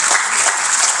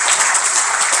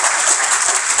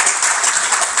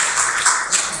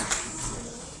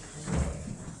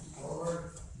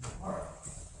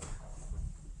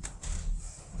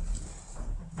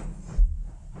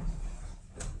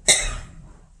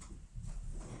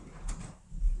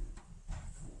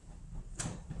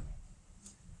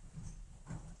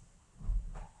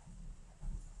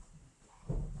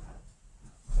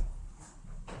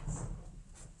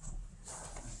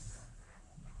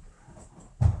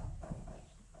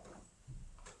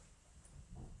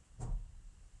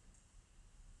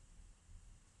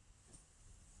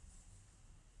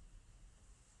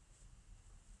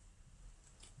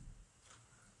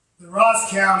 The Ross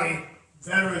County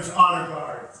Veterans Honor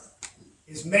Guard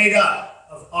is made up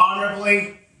of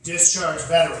honorably discharged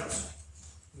veterans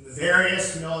from the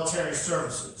various military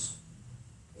services.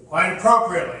 And quite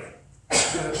appropriately,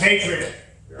 for the patriot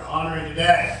we are honoring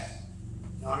today,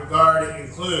 the Honor Guard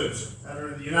includes a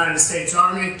veteran of the United States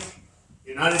Army,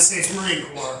 the United States Marine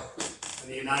Corps,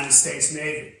 and the United States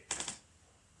Navy.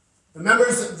 The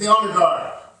members of the Honor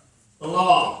Guard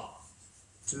belong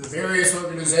to the various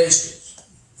organizations: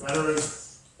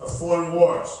 Veterans of Foreign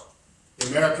Wars, the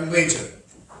American Legion,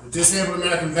 the Disabled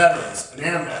American Veterans, and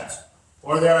AMVETS,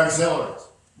 or their auxiliaries.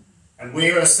 And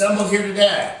we are assembled here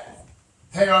today to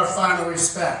pay our final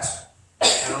respects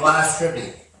and a last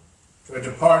tribute to a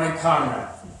departed comrade,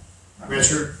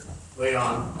 Richard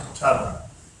Leon Tuttle.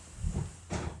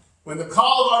 When the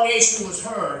call of our nation was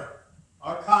heard,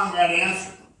 our comrade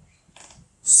answered.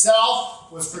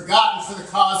 Self was forgotten for the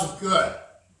cause of good.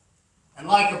 And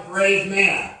like a brave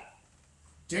man,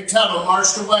 Dick Tuttle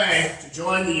marched away to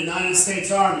join the United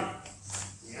States Army.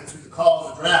 He answered the call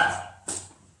of the draft.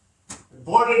 And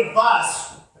boarded a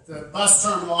bus at the bus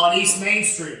terminal on East Main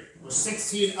Street with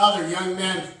 16 other young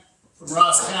men from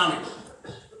Ross County.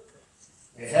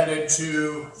 They headed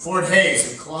to Fort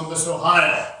Hays in Columbus,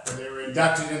 Ohio, where they were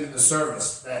inducted into the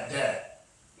service that day.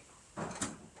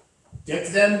 Dick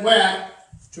then went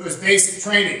to his basic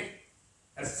training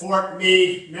at Fort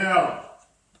Meade, Maryland.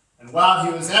 And while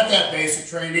he was at that basic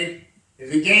training,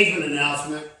 his engagement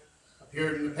announcement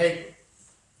appeared in the paper.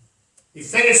 He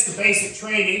finished the basic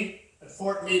training at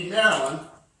Fort Meade, Maryland,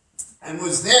 and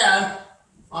was then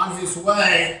on his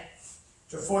way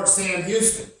to Fort Sam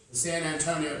Houston in San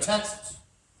Antonio, Texas.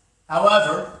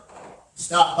 However, he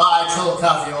stopped by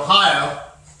Chillicothe, Ohio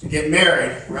to get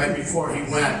married right before he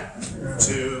went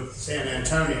to San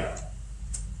Antonio.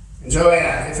 And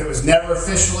Joanne, if it was never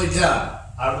officially done,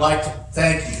 I would like to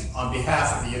thank you on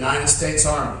behalf of the United States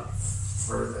Army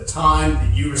for the time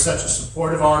that you were such a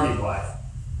supportive Army wife,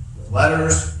 with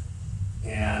letters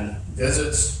and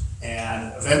visits,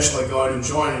 and eventually going and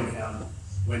joining him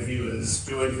when he was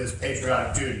doing his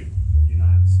patriotic duty for the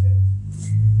United States.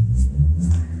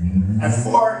 At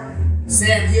Fort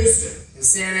Sam Houston in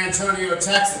San Antonio,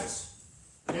 Texas,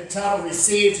 Dick Tuttle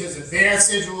received his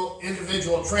advanced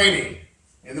individual training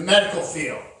in the medical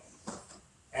field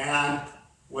and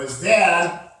was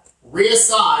then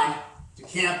reassigned to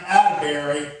Camp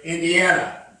Atterbury,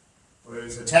 Indiana, where he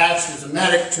was attached as a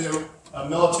medic to a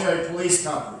military police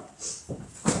company.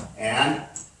 And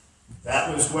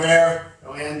that was where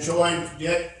Joanne joined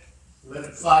Dick, who lived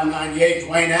at 598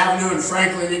 Duane Avenue in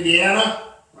Franklin, Indiana,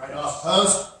 right off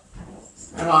post.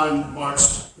 And on March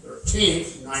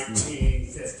 13th,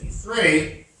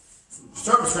 1953,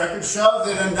 service records show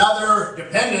that another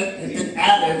dependent had been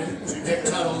added to Dick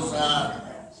Tuttle's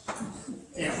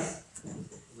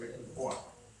report.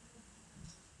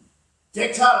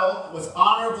 Dick Tuttle was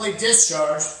honorably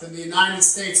discharged from the United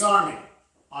States Army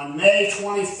on May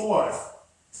 24th,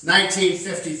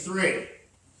 1953.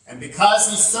 And because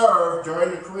he served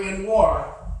during the Korean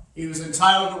War, he was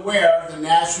entitled to wear the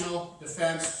National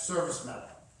Defense Service Medal.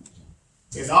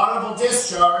 His honorable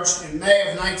discharge in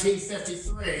May of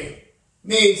 1953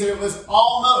 means that it was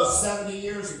almost 70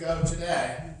 years ago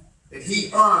today that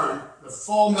he earned the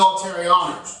full military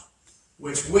honors,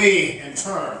 which we, in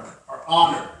turn, are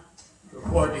honored to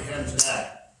accord to him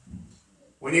today.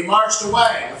 When he marched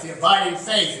away with the abiding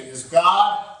faith in his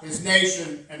God, his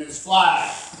nation, and his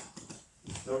flag,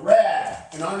 the red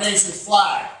in our nation's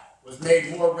flag was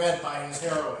made more red by his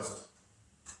heroism.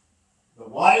 The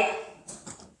white,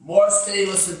 more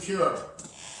stainless and pure.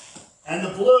 And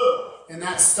the blue in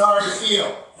that starry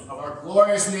field of our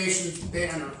glorious nation's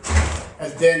banner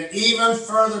has been even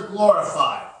further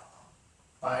glorified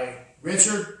by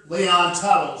Richard Leon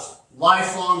Tuttle's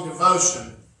lifelong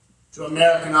devotion to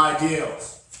American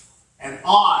ideals. And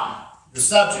on the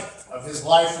subject of his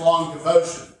lifelong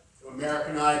devotion to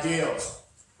American ideals,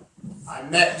 I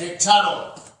met Dick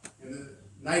Tuttle in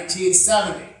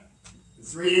 1970. And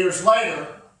 3 years later,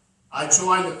 I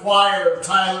joined the choir of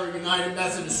Tyler United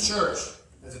Methodist Church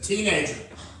as a teenager,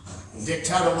 and Dick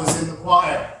Tuttle was in the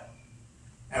choir.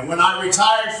 And when I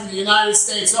retired from the United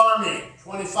States Army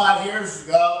 25 years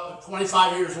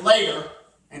later,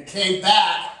 and came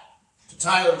back to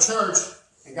Tyler Church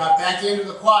and got back into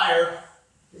the choir,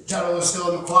 Dick Tuttle was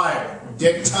still in the choir.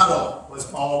 Dick Tuttle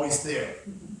was always there.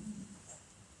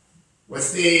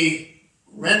 With the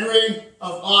rendering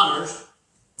of honors,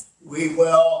 we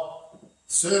will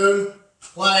soon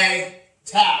play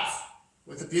taps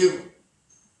with the bugle.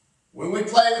 When we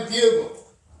play the bugle,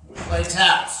 we play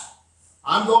taps.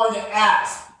 I'm going to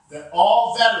ask that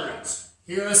all veterans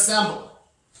here assembled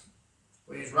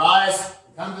please rise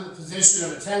and come to the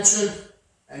position of attention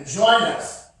and join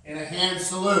us in a hand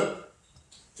salute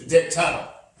to Dick Tuttle.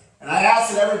 And I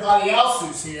ask that everybody else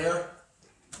who's here,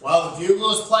 while the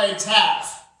bugle is playing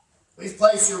taps, please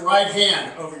place your right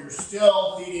hand over your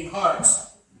still beating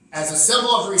hearts as a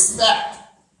symbol of respect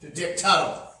to Dick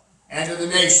Tuttle and to the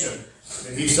nation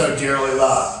that he so dearly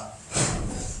loved.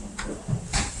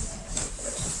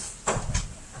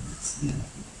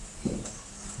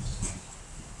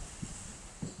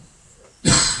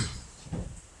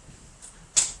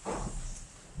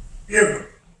 Bugle.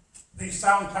 These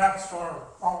sound taps for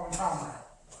fallen comrade.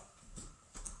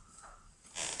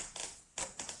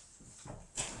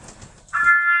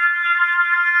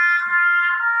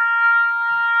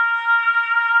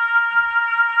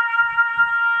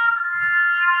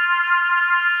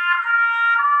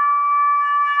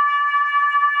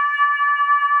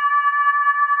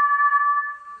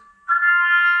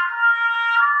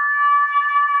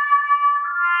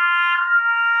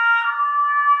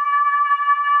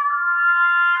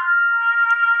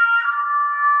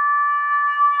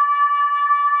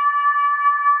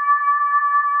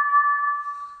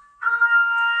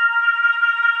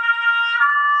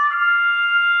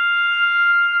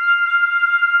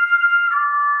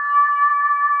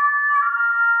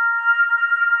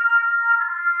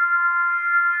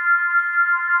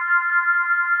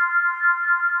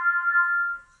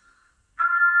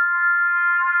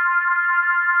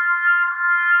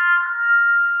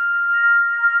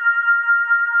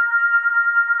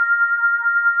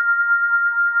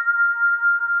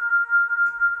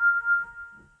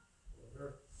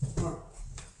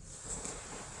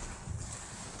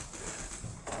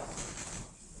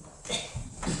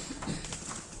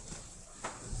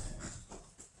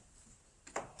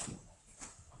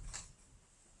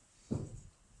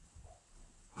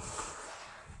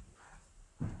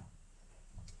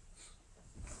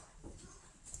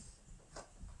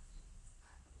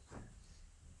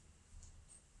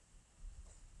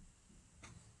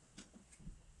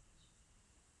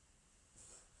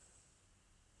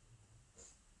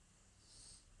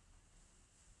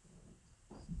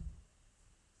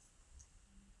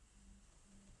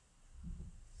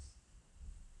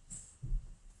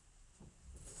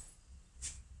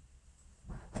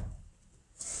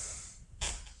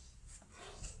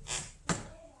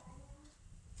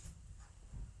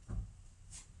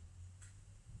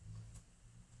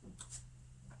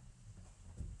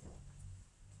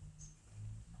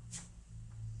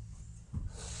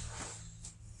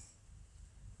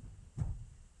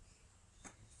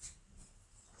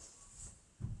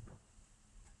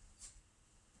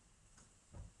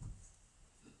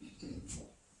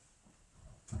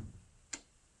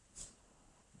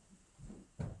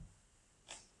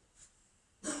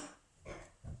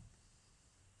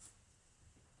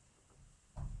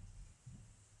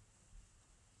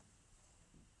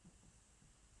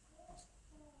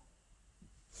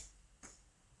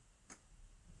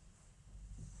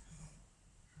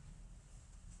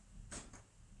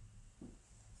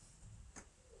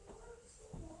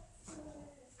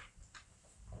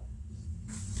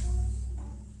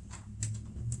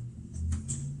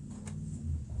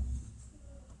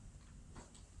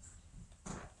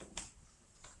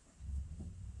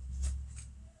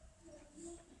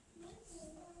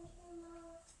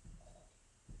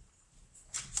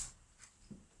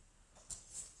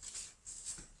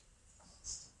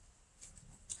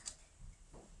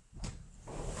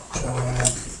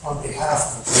 on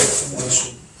behalf of a grateful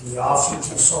nation and the officers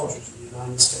and soldiers of the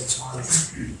United States Army,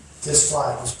 this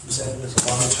flag is presented as a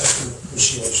long token of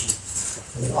appreciation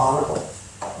for the honorable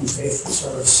and faithful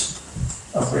service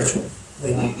of Richard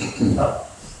Lee Tutt.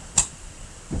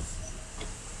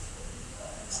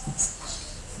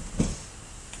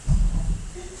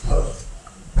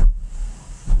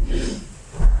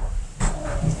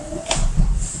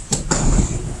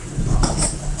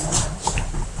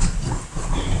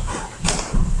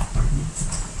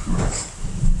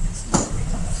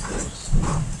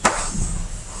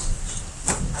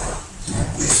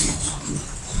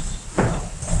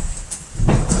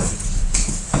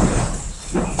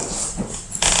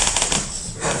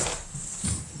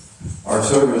 Our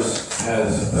service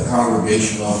has a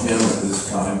congregational hymn at this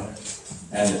time,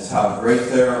 and it's how great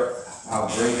thou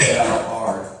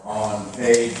art on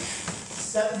page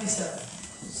 77.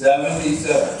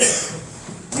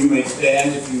 77. You may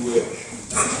stand if you wish.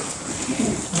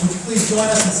 Would you please join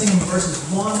us in singing verses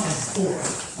 1 and 4,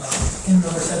 hymn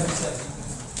number 77.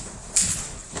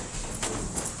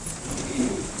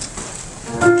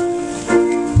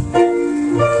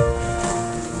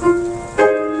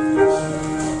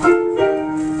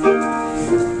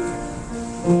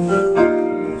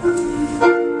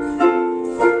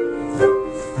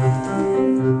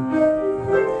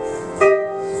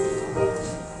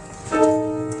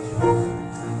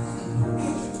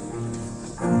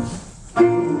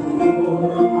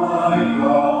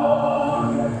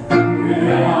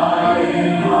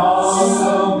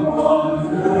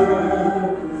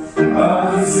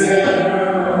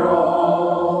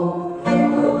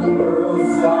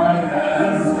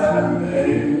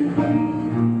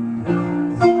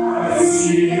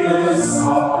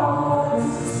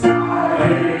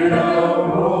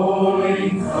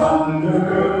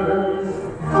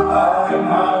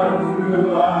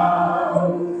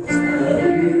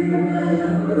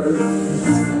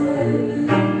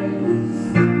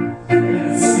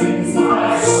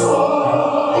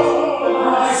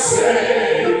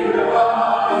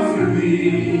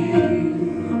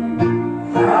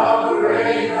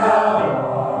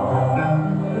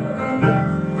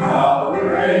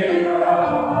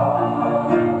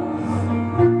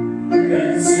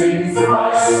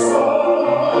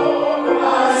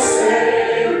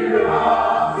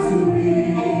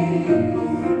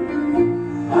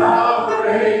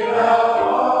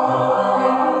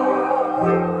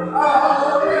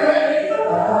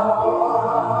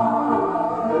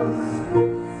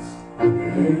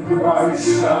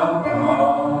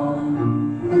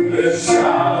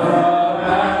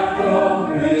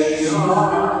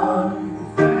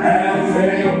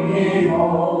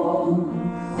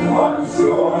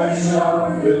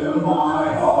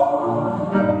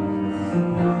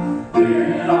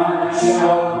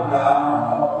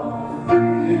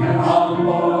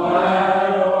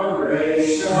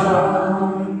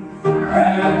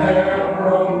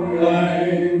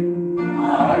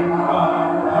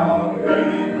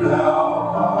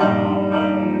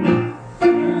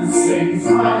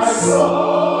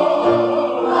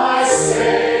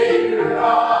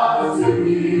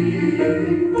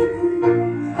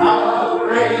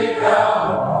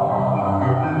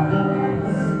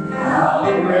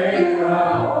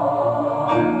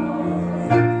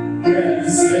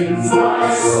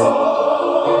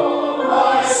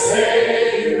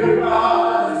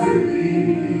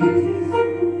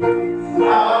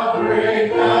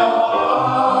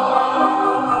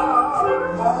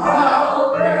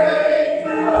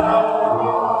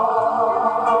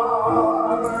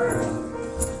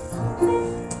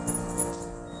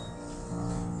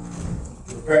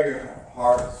 Prepare your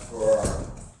hearts for our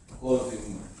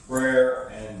closing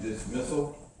prayer and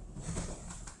dismissal.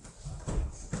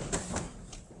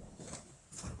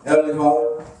 Heavenly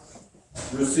Father,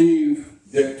 receive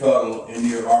Dick Tuttle into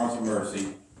your arms of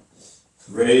mercy.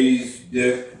 Raise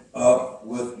Dick up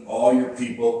with all your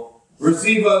people.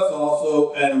 Receive us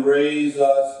also and raise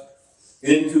us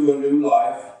into a new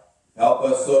life. Help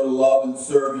us so to love and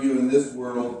serve you in this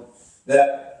world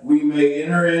that we may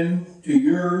enter into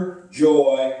your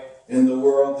joy in the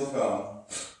world to come.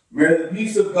 May the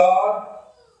peace of God,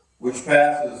 which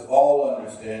passes all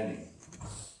understanding,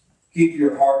 keep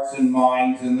your hearts and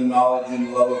minds in the knowledge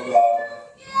and love of God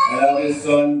and of his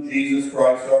Son, Jesus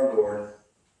Christ our Lord.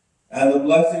 And the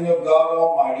blessing of God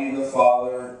Almighty, the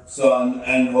Father, Son,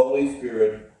 and Holy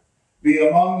Spirit be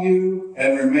among you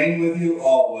and remain with you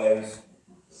always.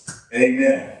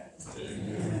 Amen.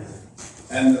 Amen.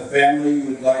 And the family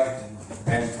would like,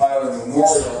 and Tyler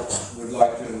Memorial would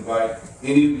like to invite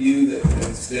any of you that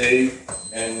can stay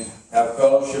and have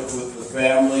fellowship with the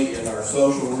family in our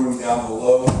social room down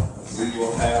below. we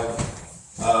will have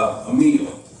a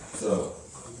meal. So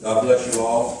God bless you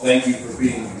all. Thank you for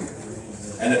being here.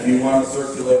 And if you want to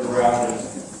circulate around and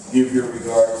give your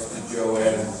regards to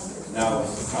Joanne, now is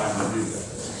the time to do that.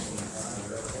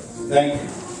 Thank you.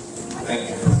 Thank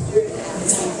you.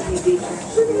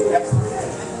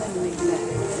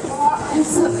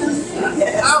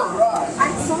 All right.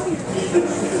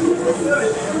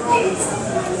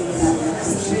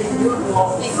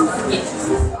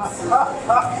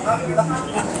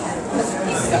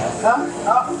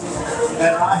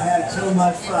 And I had so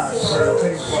much fun.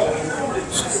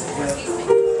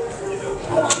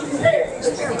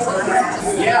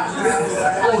 Yeah.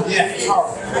 Oh, yeah.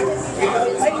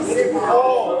 Oh,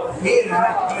 he and I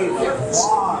played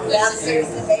Downstairs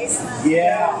in the basement.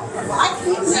 Yeah. I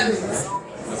think so.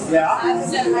 Yeah. I'm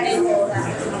so ready for that.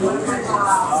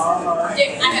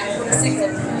 I have 6 of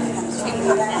them.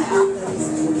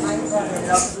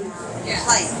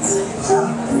 Plates.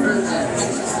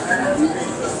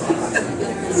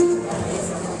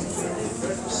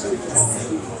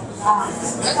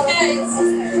 Okay.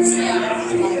 Yeah.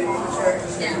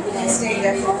 I stayed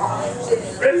there for a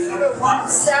while.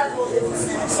 Several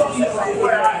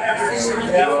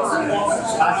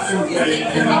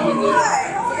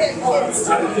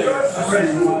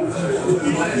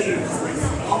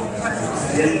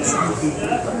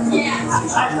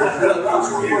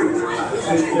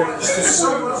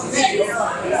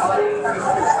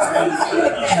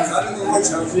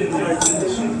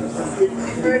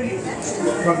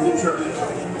From the church.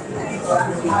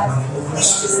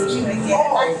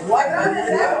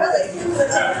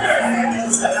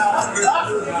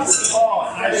 Oh,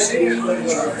 I see it.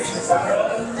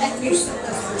 Thank you so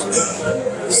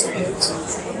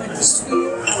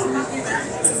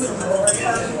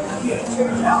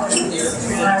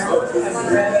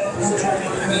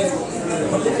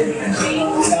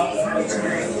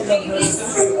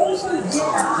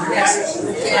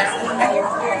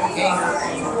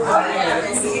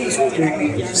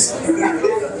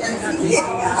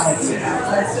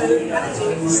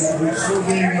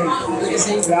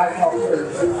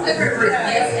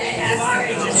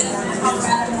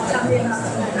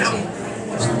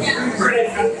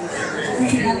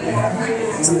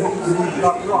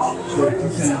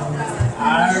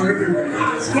I remember.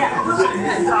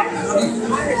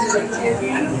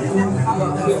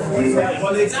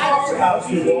 Well, they talked about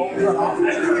you all.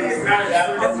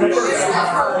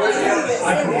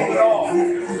 I told it all.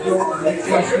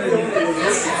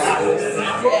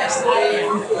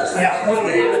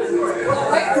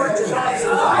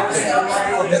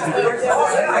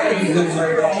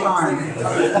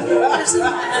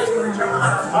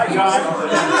 I got it.